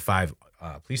 or 5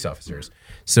 police officers.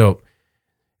 So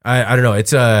I don't know.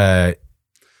 It's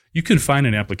you can find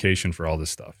an application for all this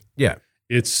stuff. Yeah.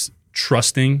 It's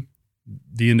trusting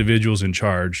the individuals in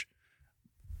charge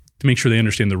to make sure they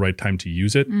understand the right time to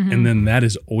use it. Mm-hmm. And then that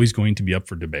is always going to be up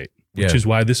for debate, which is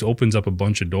why this opens up a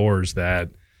bunch of doors that,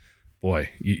 boy,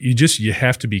 you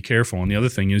have to be careful. And the other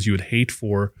thing is, you would hate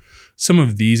for some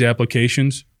of these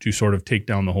applications to sort of take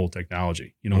down the whole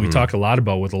technology. You know, we talk a lot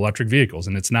about with electric vehicles,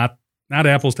 and it's not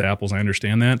apples to apples. I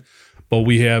understand that. But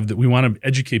we want to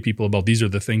educate people about these are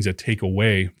the things that take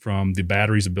away from the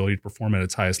battery's ability to perform at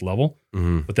its highest level.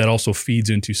 Mm-hmm. But that also feeds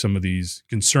into some of these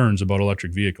concerns about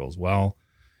electric vehicles. Well,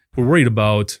 we're worried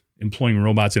about employing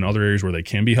robots in other areas where they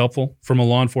can be helpful from a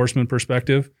law enforcement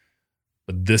perspective.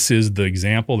 But this is the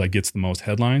example that gets the most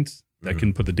headlines, that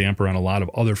can put the damper on a lot of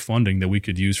other funding that we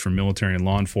could use for military and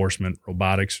law enforcement,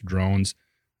 robotics, drones,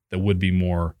 that would be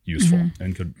more useful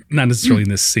and could not necessarily in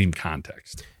this same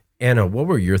context. Anna, what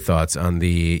were your thoughts on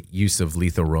the use of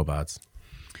lethal robots?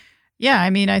 Yeah, I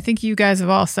mean, I think you guys have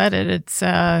all said it.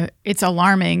 It's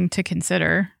alarming to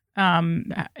consider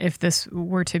if this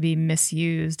were to be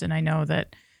misused. And I know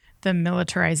that the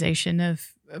militarization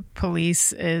of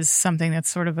police is something that's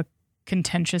sort of a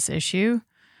contentious issue.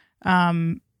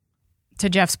 To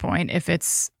Jeff's point, if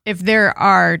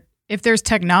there's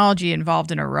technology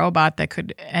involved in a robot that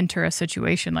could enter a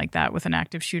situation like that with an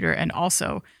active shooter and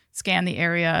also scan the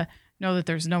area, know that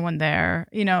there's no one there,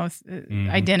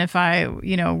 identify,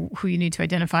 who you need to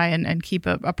identify and keep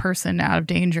a person out of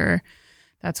danger.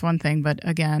 That's one thing. But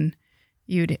again,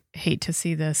 you'd hate to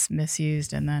see this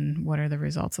misused, and then what are the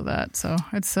results of that? So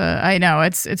it's, I know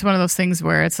it's one of those things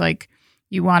where it's like,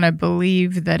 you want to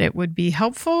believe that it would be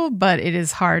helpful, but it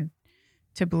is hard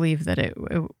to believe that it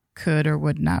could or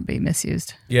would not be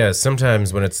misused. Yeah,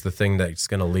 sometimes when it's the thing that's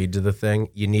going to lead to the thing,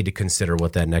 you need to consider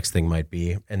what that next thing might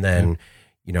be, and then,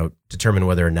 determine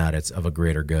whether or not it's of a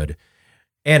greater good.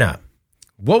 Anna,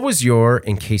 what was your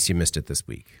In Case You Missed It this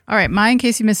week? All right, my In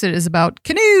Case You Missed It is about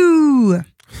Canoe,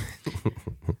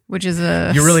 which is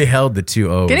You really held the 2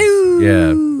 O's.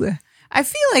 Canoe. Yeah. I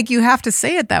feel like you have to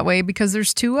say it that way because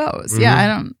there's 2 O's. Mm-hmm. Yeah, I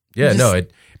don't. Yeah,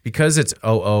 because it's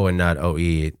OO and not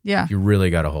OE. Yeah, you really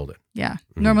got to hold it. Yeah,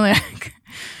 normally I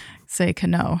say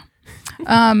Canoe.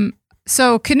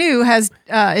 So Canoe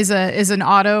is an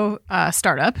auto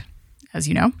startup, as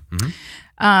you know.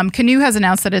 Mm-hmm. Canoe has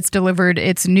announced that it's delivered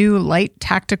its new light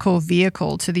tactical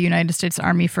vehicle to the United States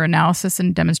Army for analysis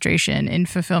and demonstration in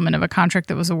fulfillment of a contract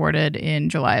that was awarded in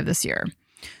July of this year.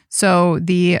 So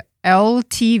the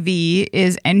LTV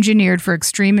is engineered for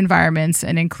extreme environments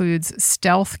and includes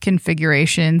stealth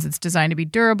configurations. It's designed to be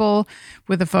durable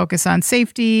with a focus on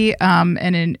safety,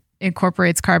 and it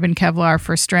incorporates carbon Kevlar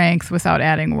for strength without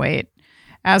adding weight.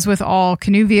 As with all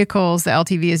Canoe vehicles, the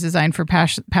LTV is designed for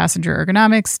passenger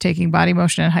ergonomics, taking body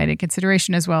motion and height into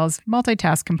consideration, as well as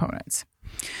multitask components.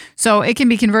 So it can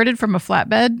be converted from a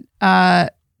flatbed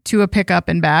to a pickup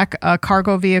and back, a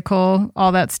cargo vehicle,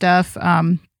 all that stuff.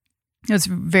 It's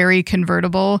very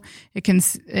convertible. It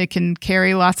can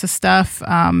carry lots of stuff,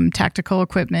 tactical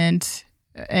equipment,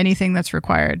 anything that's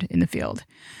required in the field.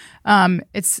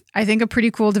 It's, I think, a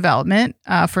pretty cool development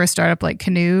for a startup like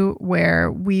Canoe,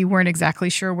 where we weren't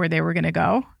exactly sure where they were going to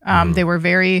go. They were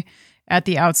very, at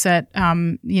the outset,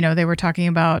 they were talking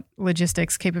about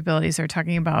logistics capabilities. They were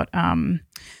talking about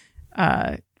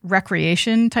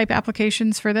recreation type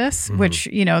applications for this, which,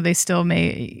 they still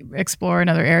may explore in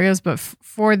other areas. But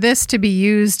for this to be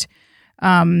used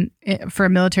for a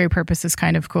military purpose is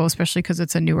kind of cool, especially because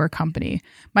it's a newer company.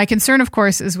 My concern, of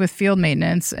course, is with field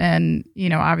maintenance. And,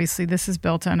 obviously this is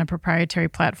built on a proprietary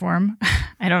platform.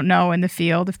 I don't know in the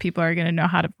field if people are going to know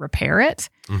how to repair it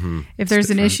if there's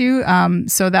an issue.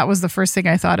 So that was the first thing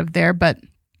I thought of there. But,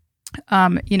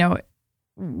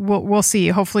 we'll see.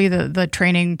 Hopefully the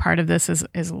training part of this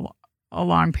is a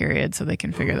long period so they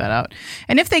can figure that out.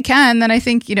 And if they can, then I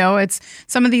think, it's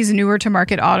some of these newer to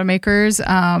market automakers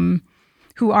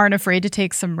who aren't afraid to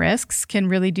take some risks can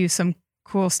really do some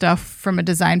cool stuff from a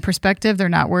design perspective. They're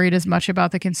not worried as much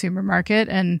about the consumer market.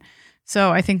 And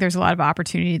so I think there's a lot of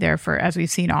opportunity there for, as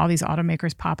we've seen all these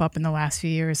automakers pop up in the last few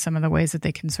years, some of the ways that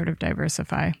they can sort of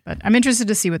diversify. But I'm interested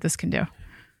to see what this can do.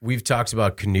 We've talked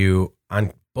about Canoe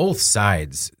on both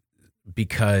sides,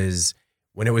 because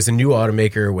when it was a new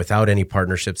automaker without any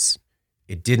partnerships,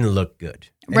 it didn't look good.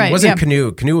 And Right, it wasn't yeah.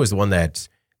 Canoo. Canoo was the one that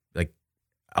like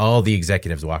all the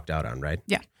executives walked out on, right?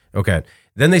 Yeah. Okay.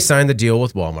 Then they signed the deal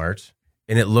with Walmart,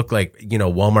 and it looked like,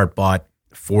 Walmart bought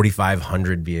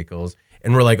 4,500 vehicles.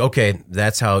 And we're like, okay,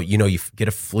 that's how, you get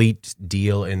a fleet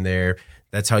deal in there.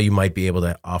 That's how you might be able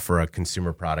to offer a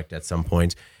consumer product at some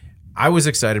point. I was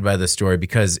excited by this story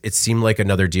because it seemed like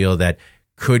another deal that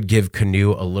could give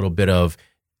Canoo a little bit of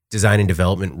design and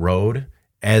development road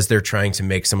as they're trying to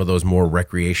make some of those more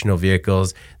recreational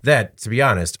vehicles that, to be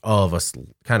honest, all of us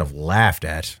kind of laughed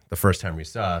at the first time we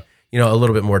saw, a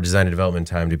little bit more design and development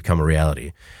time to become a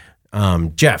reality.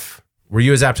 Jeff, were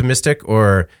you as optimistic,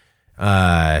 or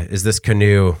is this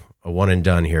Canoo a one and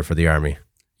done here for the Army?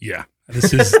 Yeah,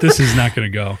 this is not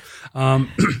going to go.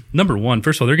 Number one,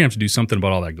 first of all, they're going to have to do something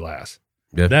about all that glass.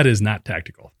 Yeah. That is not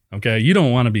tactical. Okay, you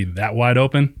don't want to be that wide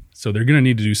open, so they're going to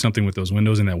need to do something with those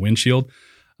windows and that windshield.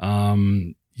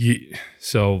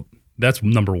 So that's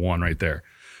number one right there.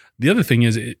 The other thing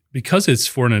is, because it's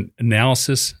for an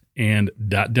analysis and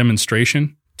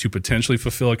demonstration to potentially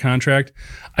fulfill a contract,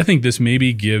 I think this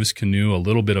maybe gives Canoo a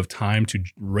little bit of time to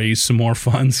raise some more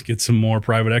funds, get some more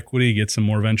private equity, get some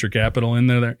more venture capital in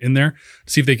there,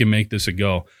 see if they can make this a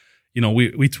go. When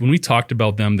we talked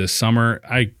about them this summer,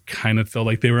 I kind of felt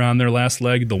like they were on their last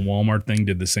leg. The Walmart thing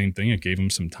did the same thing. It gave them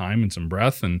some time and some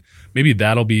breath, and maybe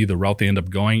that'll be the route they end up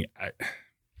going.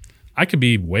 I could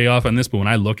be way off on this, but when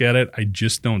I look at it, I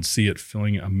just don't see it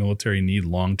filling a military need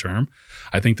long term.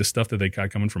 I think the stuff that they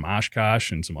got coming from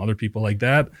Oshkosh and some other people like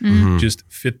that just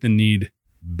fit the need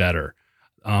better.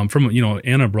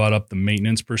 Anna brought up the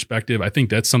maintenance perspective. I think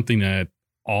that's something that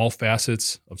all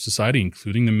facets of society,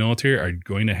 including the military, are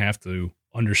going to have to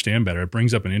understand better. It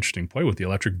brings up an interesting point with the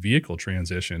electric vehicle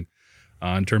transition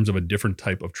in terms of a different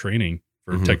type of training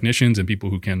for technicians and people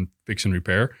who can fix and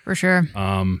repair. For sure.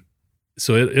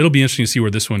 So it'll be interesting to see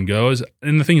where this one goes.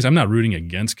 And the thing is, I'm not rooting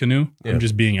against Canoo. Yeah. I'm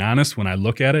just being honest. When I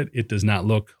look at it, it does not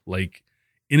look like,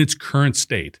 in its current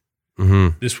state,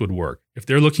 this would work. If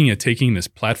they're looking at taking this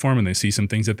platform and they see some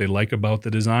things that they like about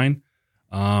the design,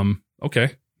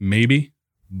 okay, maybe.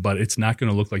 But it's not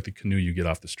going to look like the Canoo you get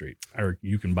off the street or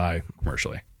you can buy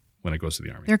commercially when it goes to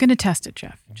the Army. They're going to test it,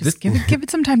 Jeff. Just give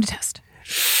it some time to test.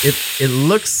 It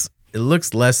looks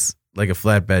less like a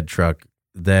flatbed truck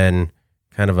than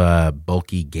kind of a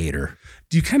bulky Gator.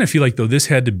 Do you kind of feel like, though, this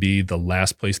had to be the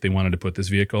last place they wanted to put this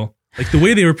vehicle? Like the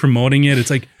way they were promoting it, it's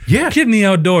like, get in the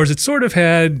outdoors. It sort of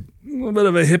had a little bit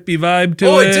of a hippie vibe to it.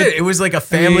 Oh, it did. It was like a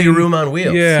family room on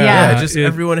wheels. Yeah. Just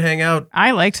everyone hang out.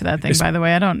 I liked that thing, by the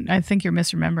way. I think you're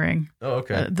misremembering. Oh,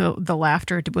 okay. The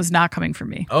laughter was not coming from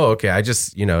me. Oh, okay. I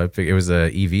just, it was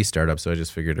a EV startup, so I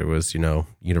just figured it was,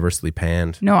 universally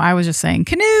panned. No, I was just saying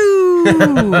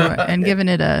Canoo and giving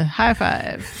it a high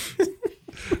five.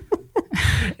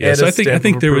 Yeah, so I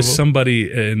think there was somebody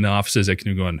in the offices at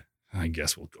Canoo going, I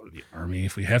guess we'll go to the Army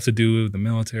if we have to do the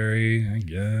military, I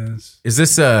guess. Is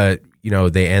this,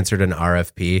 they answered an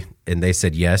RFP and they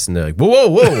said yes, and they're like, whoa.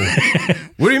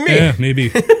 What do you mean? Yeah, maybe.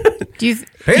 Do you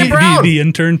the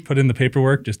intern put in the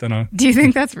paperwork just on a... Do you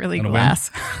think that's really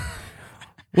glass?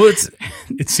 Well,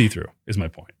 it's see-through is my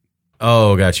point.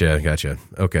 Oh, gotcha.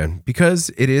 Okay.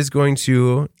 Because it is going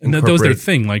to And that was their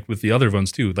thing, like with the other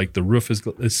ones too. Like the roof is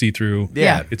see-through.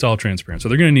 Yeah. It's all transparent. So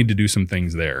they're going to need to do some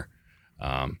things there.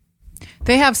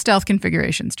 They have stealth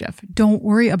configurations, Jeff. Don't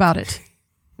worry about it.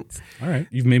 All right.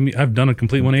 You've made me, I've done a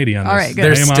complete 180 on this. All right,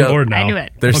 good. I am on board now. I knew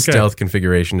it. Their stealth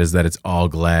configuration is that it's all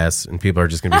glass, and people are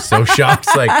just going to be so shocked.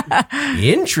 It's like,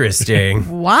 interesting.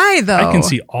 Why, though? I can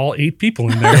see all 8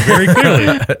 people in there very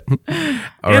clearly.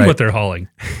 And what they're hauling.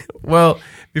 Well,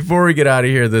 before we get out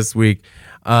of here this week,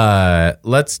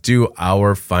 let's do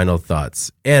our final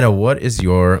thoughts. Anna, what is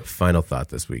your final thought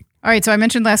this week? All right, so I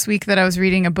mentioned last week that I was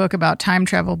reading a book about time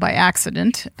travel by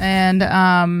accident, and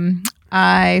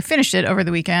I finished it over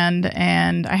the weekend,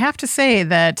 and I have to say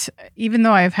that even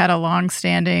though I've had a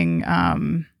long-standing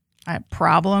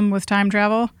problem with time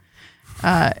travel,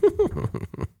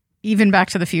 even Back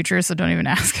to the Future, so don't even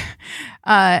ask,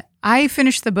 I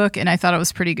finished the book, and I thought it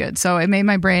was pretty good. So it made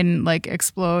my brain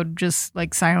explode just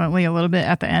silently a little bit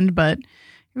at the end, but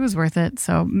it was worth it.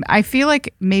 So I feel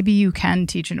like maybe you can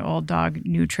teach an old dog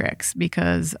new tricks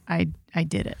because I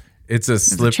did it. It's a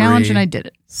slippery challenge, and I did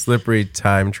it. Slippery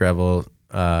time travel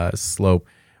slope.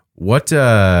 What was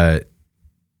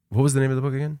the name of the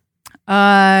book again?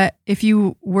 If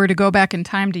you were to go back in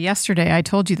time to yesterday, I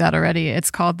told you that already.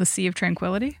 It's called The Sea of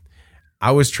Tranquility.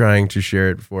 I was trying to share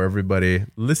it for everybody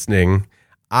listening.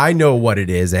 I know what it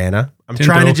is, Anna. I'm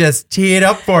Tinto. trying to just tee it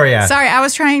up for you. Sorry, I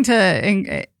was trying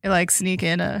to sneak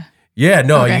in a. Yeah,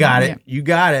 no, Okay, you got it. yeah. You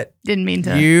got it. Didn't mean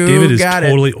to. You David is got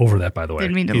totally over that, by the way.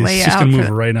 Didn't mean to He's lay it just out gonna for move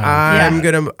the- right now. I'm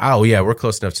gonna. Oh yeah, we're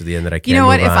close enough to the end that I can't. know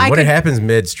what? move If on. I When could- it happens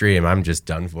midstream, I'm just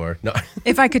done for. No.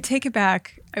 If I could take it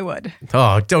back, I would.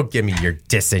 Oh, don't give me your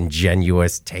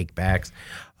disingenuous takebacks.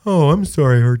 Oh, I'm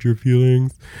sorry I hurt your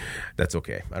feelings. That's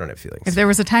okay. I don't have feelings. If there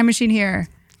was a time machine here,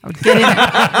 I would get in it.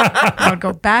 I would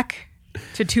go back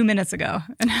to 2 minutes ago.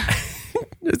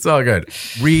 It's all good.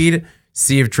 Read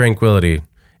Sea of Tranquility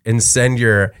and send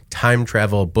your time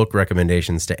travel book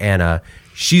recommendations to Anna.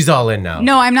 She's all in now.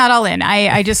 No, I'm not all in.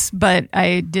 But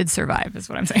I did survive, is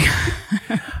what I'm saying.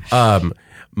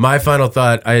 My final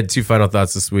thought, I had two final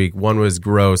thoughts this week. One was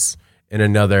gross, and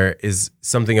another is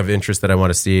something of interest that I want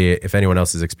to see if anyone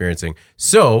else is experiencing.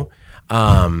 So,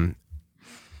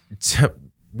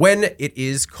 when it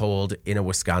is cold in a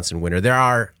Wisconsin winter, there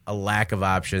are a lack of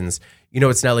options. You know,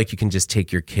 it's not like you can just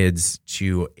take your kids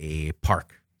to a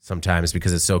park sometimes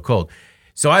because it's so cold.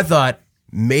 So I thought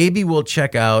maybe we'll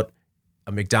check out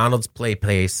a McDonald's play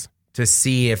place to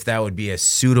see if that would be a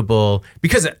suitable,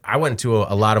 because I went to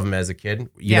a lot of them as a kid.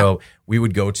 You know, we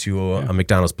would go to a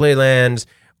McDonald's Playland,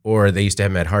 or they used to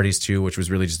have them at Hardee's too, which was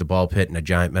really just a ball pit and a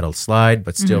giant metal slide,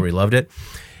 but still we loved it.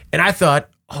 And I thought,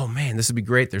 oh man, this would be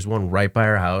great. There's one right by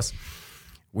our house.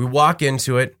 We walk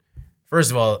into it.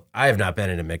 First of all, I have not been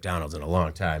in a McDonald's in a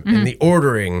long time. And the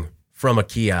ordering from a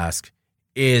kiosk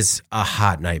is a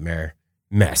hot nightmare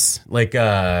mess. Like,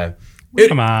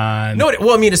 Come on. no,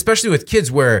 well, I mean, especially with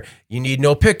kids where you need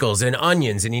no pickles and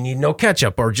onions and you need no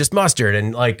ketchup or just mustard.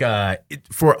 And like,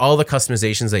 for all the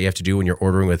customizations that you have to do when you're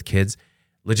ordering with kids,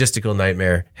 logistical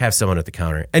nightmare, have someone at the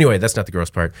counter. Anyway, that's not the gross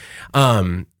part.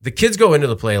 The kids go into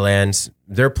the playland.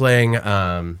 They're playing,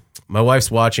 my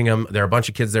wife's watching them. There are a bunch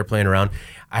of kids there playing around.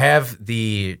 I have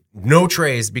the no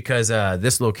trays because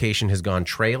this location has gone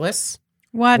trayless.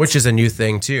 What? Which is a new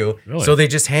thing too. Really? So they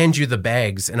just hand you the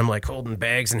bags, and I'm like holding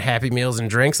bags and Happy Meals and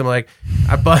drinks. I'm like,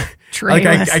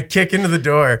 I kick into the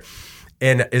door,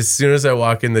 and as soon as I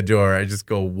walk in the door, I just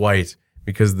go white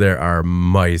because there are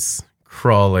mice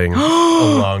crawling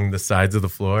along the sides of the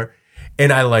floor,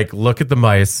 and I like look at the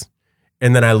mice,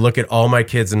 and then I look at all my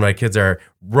kids, and my kids are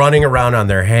running around on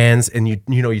their hands, and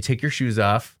you take your shoes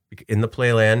off in the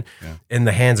playland, and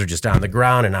the hands are just on the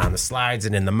ground and on the slides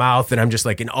and in the mouth, and I'm just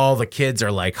like, and all the kids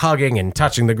are like hugging and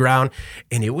touching the ground,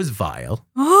 and it was vile.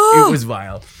 It was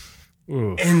vile.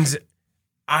 Ooh. And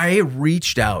I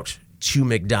reached out to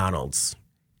McDonald's,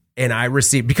 and I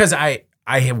received, because I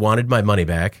had wanted my money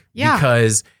back,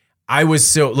 because I was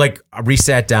so like, we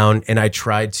sat down and I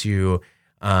tried to,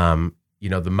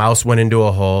 the mouse went into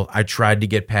a hole. I tried to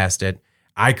get past it.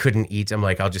 I couldn't eat. I'm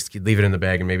like, I'll just leave it in the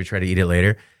bag and maybe try to eat it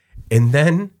later. And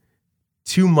then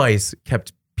 2 mice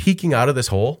kept peeking out of this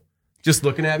hole, just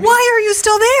looking at me. Why are you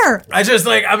still there? I just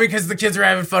like, because the kids are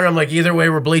having fun. I'm like, either way,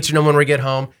 we're bleaching them when we get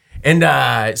home.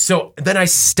 And so then I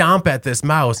stomp at this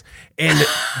mouse, and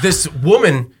this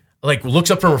woman like looks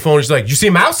up from her phone. And she's like, "You see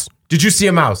a mouse? Did you see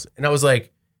a mouse?" And I was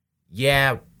like,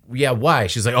 yeah, why?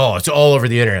 She's like, "Oh, it's all over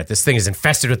the internet. This thing is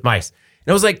infested with mice."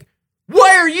 And I was like,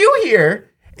 "Why are you here?"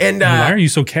 And why are you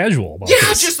so casual about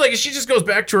this? just like, she just goes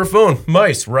back to her phone.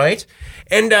 Mice, right?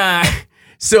 And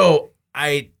so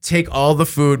I take all the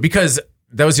food, because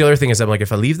that was the other thing, is I'm like,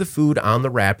 if I leave the food on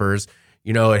the wrappers,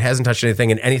 it hasn't touched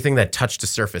anything, and anything that touched the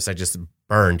surface, I just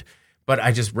burned. But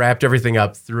I just wrapped everything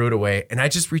up, threw it away, and I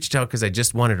just reached out because I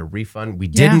just wanted a refund. We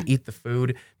didn't eat the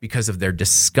food because of their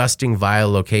disgusting,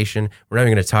 vile location. We're not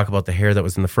even going to talk about the hair that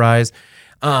was in the fries.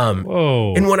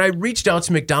 Whoa. And when I reached out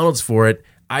to McDonald's for it,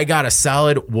 I got a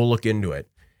solid, "We'll look into it."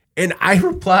 And I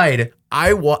replied,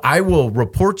 I will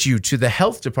report you to the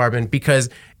health department, because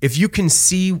if you can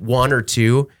see 1 or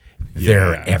 2,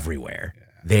 they're everywhere.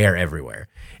 They are everywhere.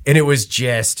 And it was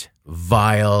just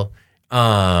vile.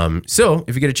 So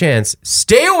if you get a chance,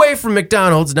 stay away from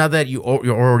McDonald's. Not that you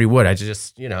already would. I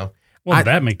just,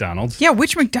 that McDonald's. Yeah,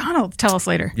 which McDonald's? Tell us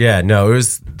later. Yeah, no, it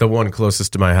was the one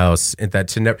closest to my house.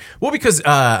 Because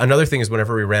another thing is,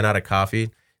 whenever we ran out of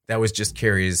coffee, that was just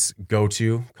Carrie's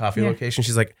go-to coffee location.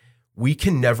 She's like, "We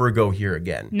can never go here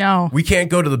again. No. We can't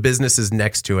go to the businesses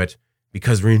next to it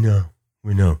because we know.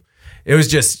 It was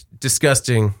just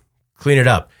disgusting. Clean it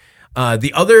up."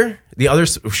 The other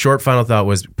short final thought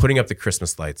was putting up the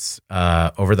Christmas lights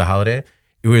over the holiday.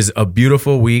 It was a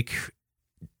beautiful week,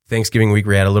 Thanksgiving week.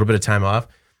 We had a little bit of time off.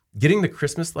 Getting the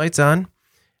Christmas lights on,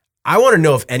 I want to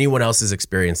know if anyone else has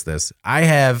experienced this. I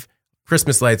have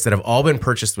Christmas lights that have all been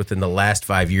purchased within the last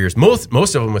 5 years, most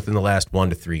of them within the last 1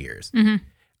 to 3 years. Mm-hmm.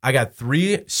 I got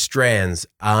 3 strands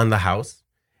on the house,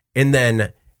 and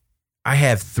then I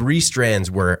have 3 strands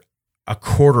where a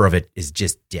quarter of it is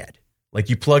just dead. Like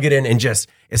you plug it in and just,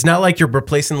 it's not like you're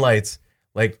replacing lights.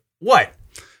 Like what?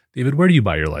 David, where do you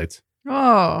buy your lights?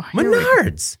 Oh,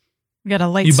 Menards. We got a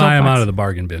light. You buy them soapbox. out of the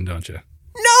bargain bin, don't you?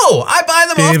 No, I buy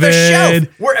them off the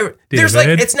shelf. Wherever. There's like,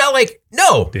 David. it's not like,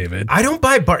 no. David. I don't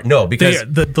buy no, because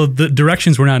the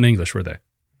directions were not in English, were they?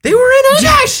 they were in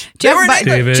English. They were in English.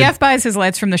 David. Jeff buys his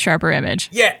lights from the Sharper Image.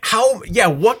 Yeah,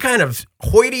 what kind of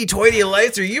hoity-toity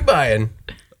lights are you buying?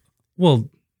 Well,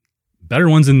 better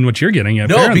ones than what you're getting,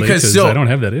 apparently, because I don't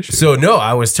have that issue. So no,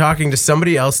 I was talking to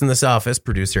somebody else in this office,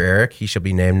 producer Eric, he shall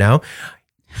be named now.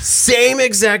 Same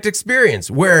exact experience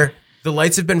where the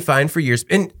lights have been fine for years.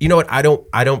 And you know what? I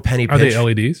don't penny pinch. Are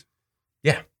they LEDs?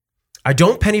 Yeah. I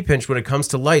don't penny pinch when it comes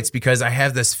to lights because I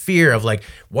have this fear of like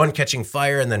one catching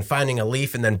fire and then finding a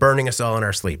leaf and then burning us all in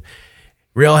our sleep.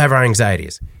 We all have our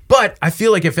anxieties. But I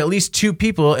feel like if at least 2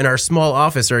 people in our small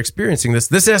office are experiencing this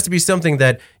has to be something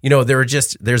that,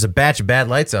 there's a batch of bad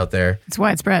lights out there. It's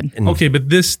widespread. And Okay, but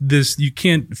this you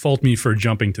can't fault me for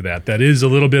jumping to that. That is a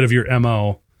little bit of your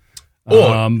MO.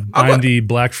 Buying the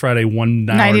Black Friday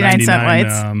 $1.99 cent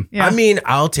lights. Yeah. I mean,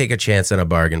 I'll take a chance on a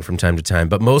bargain from time to time,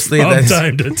 but mostly From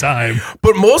time to time.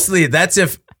 But mostly that's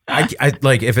if I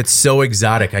like if it's so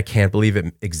exotic, I can't believe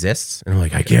it exists. And I'm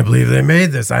like, I can't believe they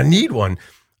made this. I need one.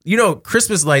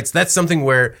 Christmas lights, that's something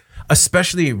where,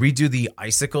 especially we do the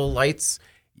icicle lights,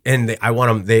 and I want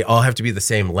them, they all have to be the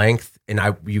same length, and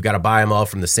you got to buy them all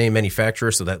from the same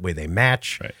manufacturer so that way they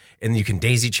match, right. And you can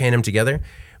daisy chain them together.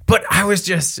 But I was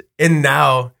just, and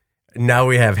now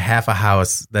we have half a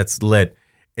house that's lit,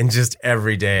 and just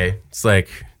every day it's like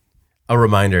a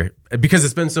reminder because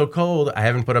it's been so cold. I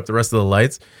haven't put up the rest of the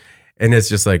lights, and it's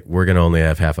just like we're gonna only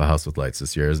have half a house with lights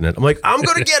this year, isn't it? I'm like, I'm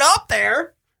gonna get up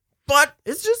there, but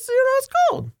it's just it's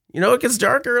cold. It gets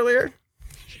dark earlier.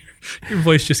 Your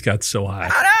voice just got so high.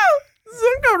 I know. It's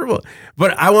uncomfortable.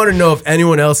 But I want to know if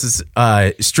anyone else is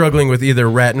struggling with either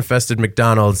rat-infested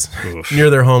McDonald's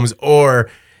near their homes or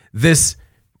this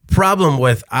problem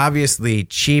with obviously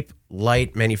cheap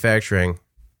light manufacturing.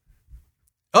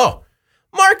 Oh,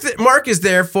 Mark is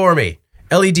there for me.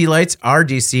 LED lights are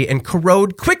DC and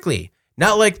corrode quickly,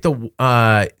 not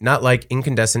like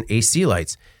incandescent AC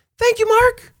lights. Thank you,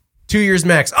 Mark. 2 years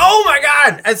max. Oh my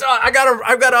God! I've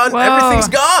got on. Whoa. Everything's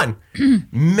gone.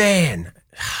 Man.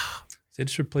 They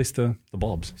just replaced the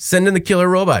bulbs. Send in the killer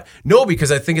robot. No,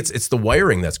 because I think it's the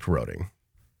wiring that's corroding.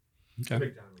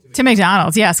 Okay. To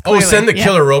McDonald's, yes. Clearly. Send the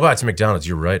killer robot to McDonald's.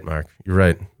 You're right, Mark. You're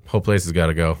right. Whole place has got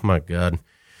to go. My God.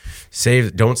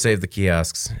 Don't save the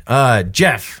kiosks.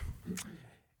 Jeff,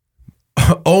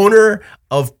 owner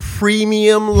of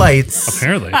Premium Lights.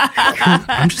 Apparently.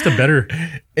 I'm just a better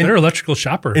electrical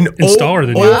shopper, installer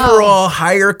than you. Overall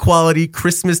higher quality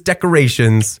Christmas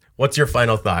decorations. What's your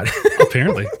final thought?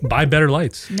 Apparently. Buy better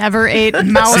lights. Never ate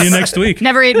mouse. See you next week.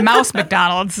 Never ate mouse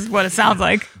McDonald's is what it sounds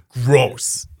like.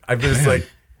 Gross. I'm just like...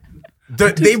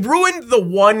 They ruined the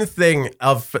one thing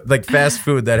of like fast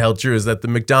food that held true is that the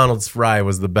McDonald's fry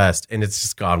was the best, and it's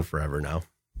just gone forever now.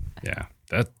 Yeah,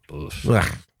 took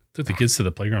the kids to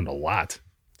the playground a lot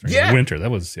during the winter. That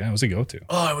was a go-to.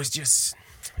 Oh, it was just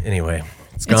anyway.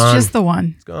 It's It's gone. just the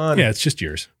one. It's gone. Yeah, it's just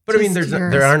yours. but I mean, just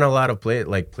yours. there aren't a lot of play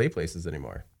places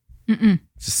anymore.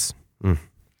 Just I'll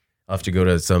have to go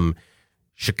to some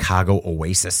Chicago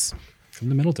Oasis. From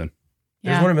the Middleton.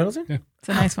 There's Yeah. one in Middleton. Yeah. It's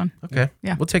a nice one. Okay.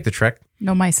 Yeah. We'll take the trek.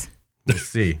 No mice. We'll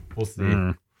see.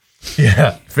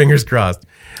 Yeah. Fingers crossed.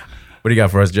 What do you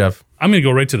got for us, Jeff? I'm going to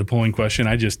go right to the polling question.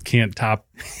 I just can't top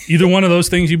either one of those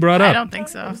things you brought I up. don't think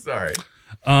so. Sorry.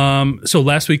 So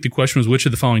last week, the question was, which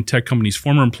of the following tech companies'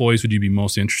 former employees would you be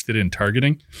most interested in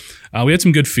targeting? We had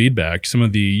some good feedback. Some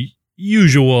of the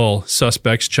usual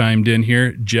suspects chimed in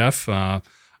here. Jeff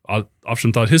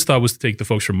often thought his thought was to take the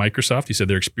folks from Microsoft. He said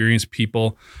their experienced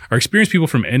people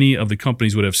from any of the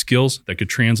companies would have skills that could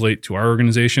translate to our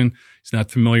organization. He's not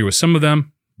familiar with some of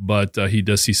them, but he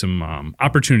does see some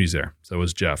opportunities there. So that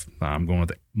was Jeff. I'm going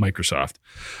with Microsoft.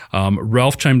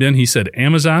 Ralph chimed in. He said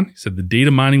Amazon. He said the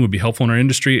data mining would be helpful in our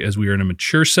industry as we are in a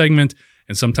mature segment,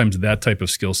 and sometimes that type of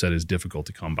skill set is difficult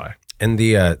to come by. And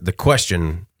the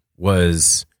question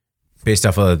was based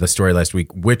off of the story last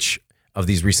week, which of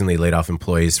these recently laid off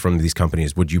employees from these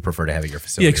companies would you prefer to have at your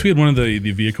facility? Yeah, because we had one of the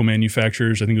vehicle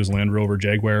manufacturers, I think it was Land Rover,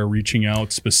 Jaguar, reaching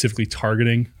out specifically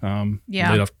targeting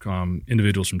laid off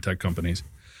individuals from tech companies.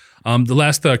 The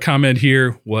last comment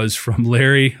here was from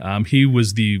Larry. He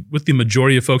was with the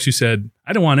majority of folks who said,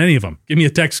 I don't want any of them. Give me a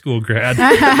tech school grad.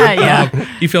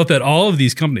 He felt that all of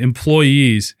these company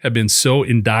employees have been so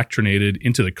indoctrinated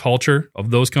into the culture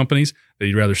of those companies that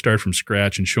he'd rather start from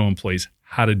scratch and show employees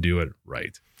how to do it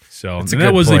right. So That's a that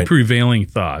good was point. a prevailing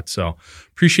thought. So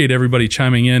appreciate everybody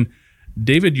chiming in.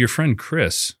 David, your friend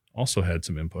Chris also had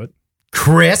some input.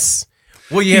 Chris?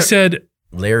 Well, yeah. He said,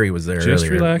 Larry was there just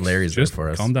earlier. relax. Larry's just there for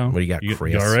us. calm down. What do you got,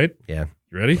 Chris? You all right? Yeah.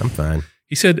 You ready? I'm fine.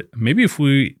 He said, maybe if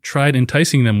we tried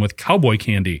enticing them with cowboy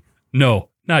candy. No,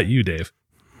 not you, Dave.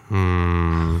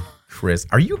 Chris.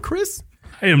 Are you Chris?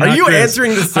 I am Are not you Chris.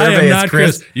 answering the I survey am as not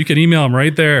Chris? You can email him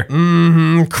right there.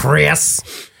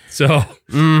 Chris. So,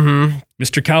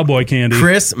 Mr. Cowboy Candy.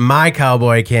 Chris, my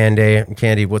cowboy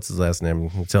candy. What's his last name?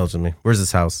 Tell it to me. Where's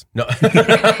his house? No.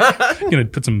 Gonna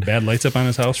put some bad lights up on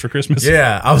his house for Christmas.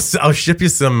 Yeah, I'll ship you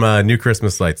some new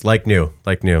Christmas lights, like new.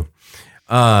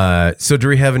 So, do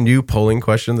we have a new polling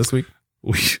question this week?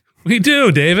 We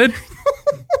do, David.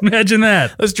 Imagine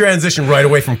that. Let's transition right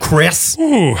away from Chris.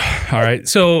 Ooh. All right.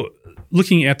 So,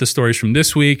 looking at the stories from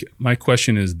this week, my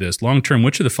question is this. Long term,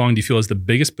 which of the following do you feel has the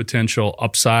biggest potential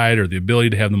upside or the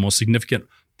ability to have the most significant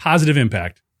positive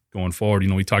impact going forward? You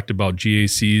know, we talked about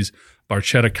GAC's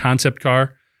Barchetta concept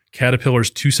car, Caterpillar's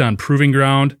Tucson Proving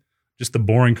Ground, just the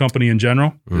Boring Company in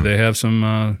general. Do they have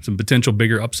some potential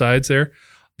bigger upsides there?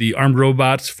 The armed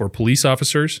robots for police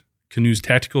officers, Canoe's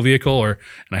tactical vehicle, and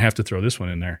I have to throw this one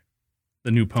in there, the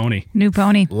new pony. New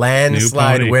pony.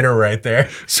 Landslide New pony. winner right there.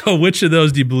 So which of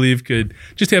those do you believe could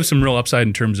just have some real upside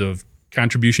in terms of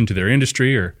contribution to their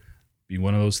industry or be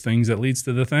one of those things that leads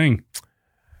to the thing?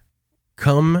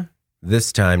 Come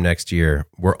this time next year,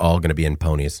 we're all going to be in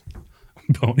ponies.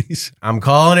 Ponies. I'm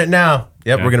calling it now.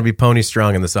 Yep, Yeah. we're going to be pony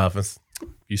strong in this office.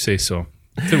 You say so.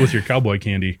 Fit with your cowboy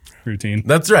candy routine.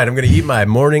 That's right. I'm going to eat my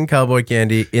morning cowboy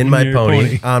candy in my your pony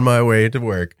pony. on my way to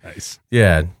work. Nice.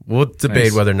 Yeah, we'll debate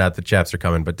Nice. whether or not the chaps are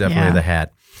coming, but definitely Yeah. the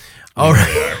hat. All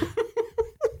right.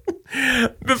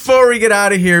 Before we get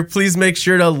out of here, please make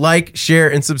sure to like, share,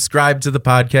 and subscribe to the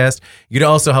podcast. You can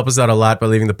also help us out a lot by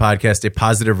leaving the podcast a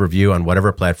positive review on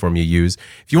whatever platform you use.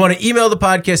 If you want to email the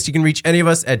podcast, you can reach any of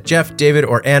us at Jeff, David,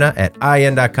 or Anna at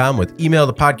in.com with email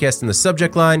the podcast in the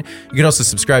subject line. You can also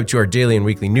subscribe to our daily and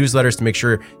weekly newsletters to make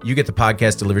sure you get the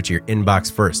podcast delivered to your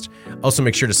inbox first. Also,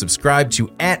 make sure to subscribe to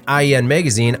 @IEN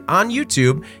Magazine on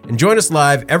YouTube and join us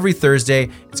live every Thursday.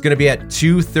 It's going to be at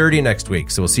 2:30 next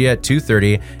week. So we'll see you at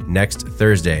 2:30 next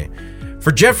Thursday.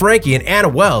 For Jeff Franke and Anna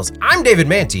Wells, I'm David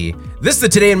Manti. This is the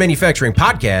Today in Manufacturing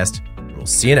podcast. And we'll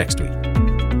see you next week.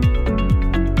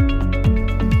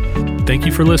 Thank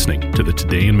you for listening to the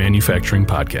Today in Manufacturing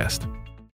podcast.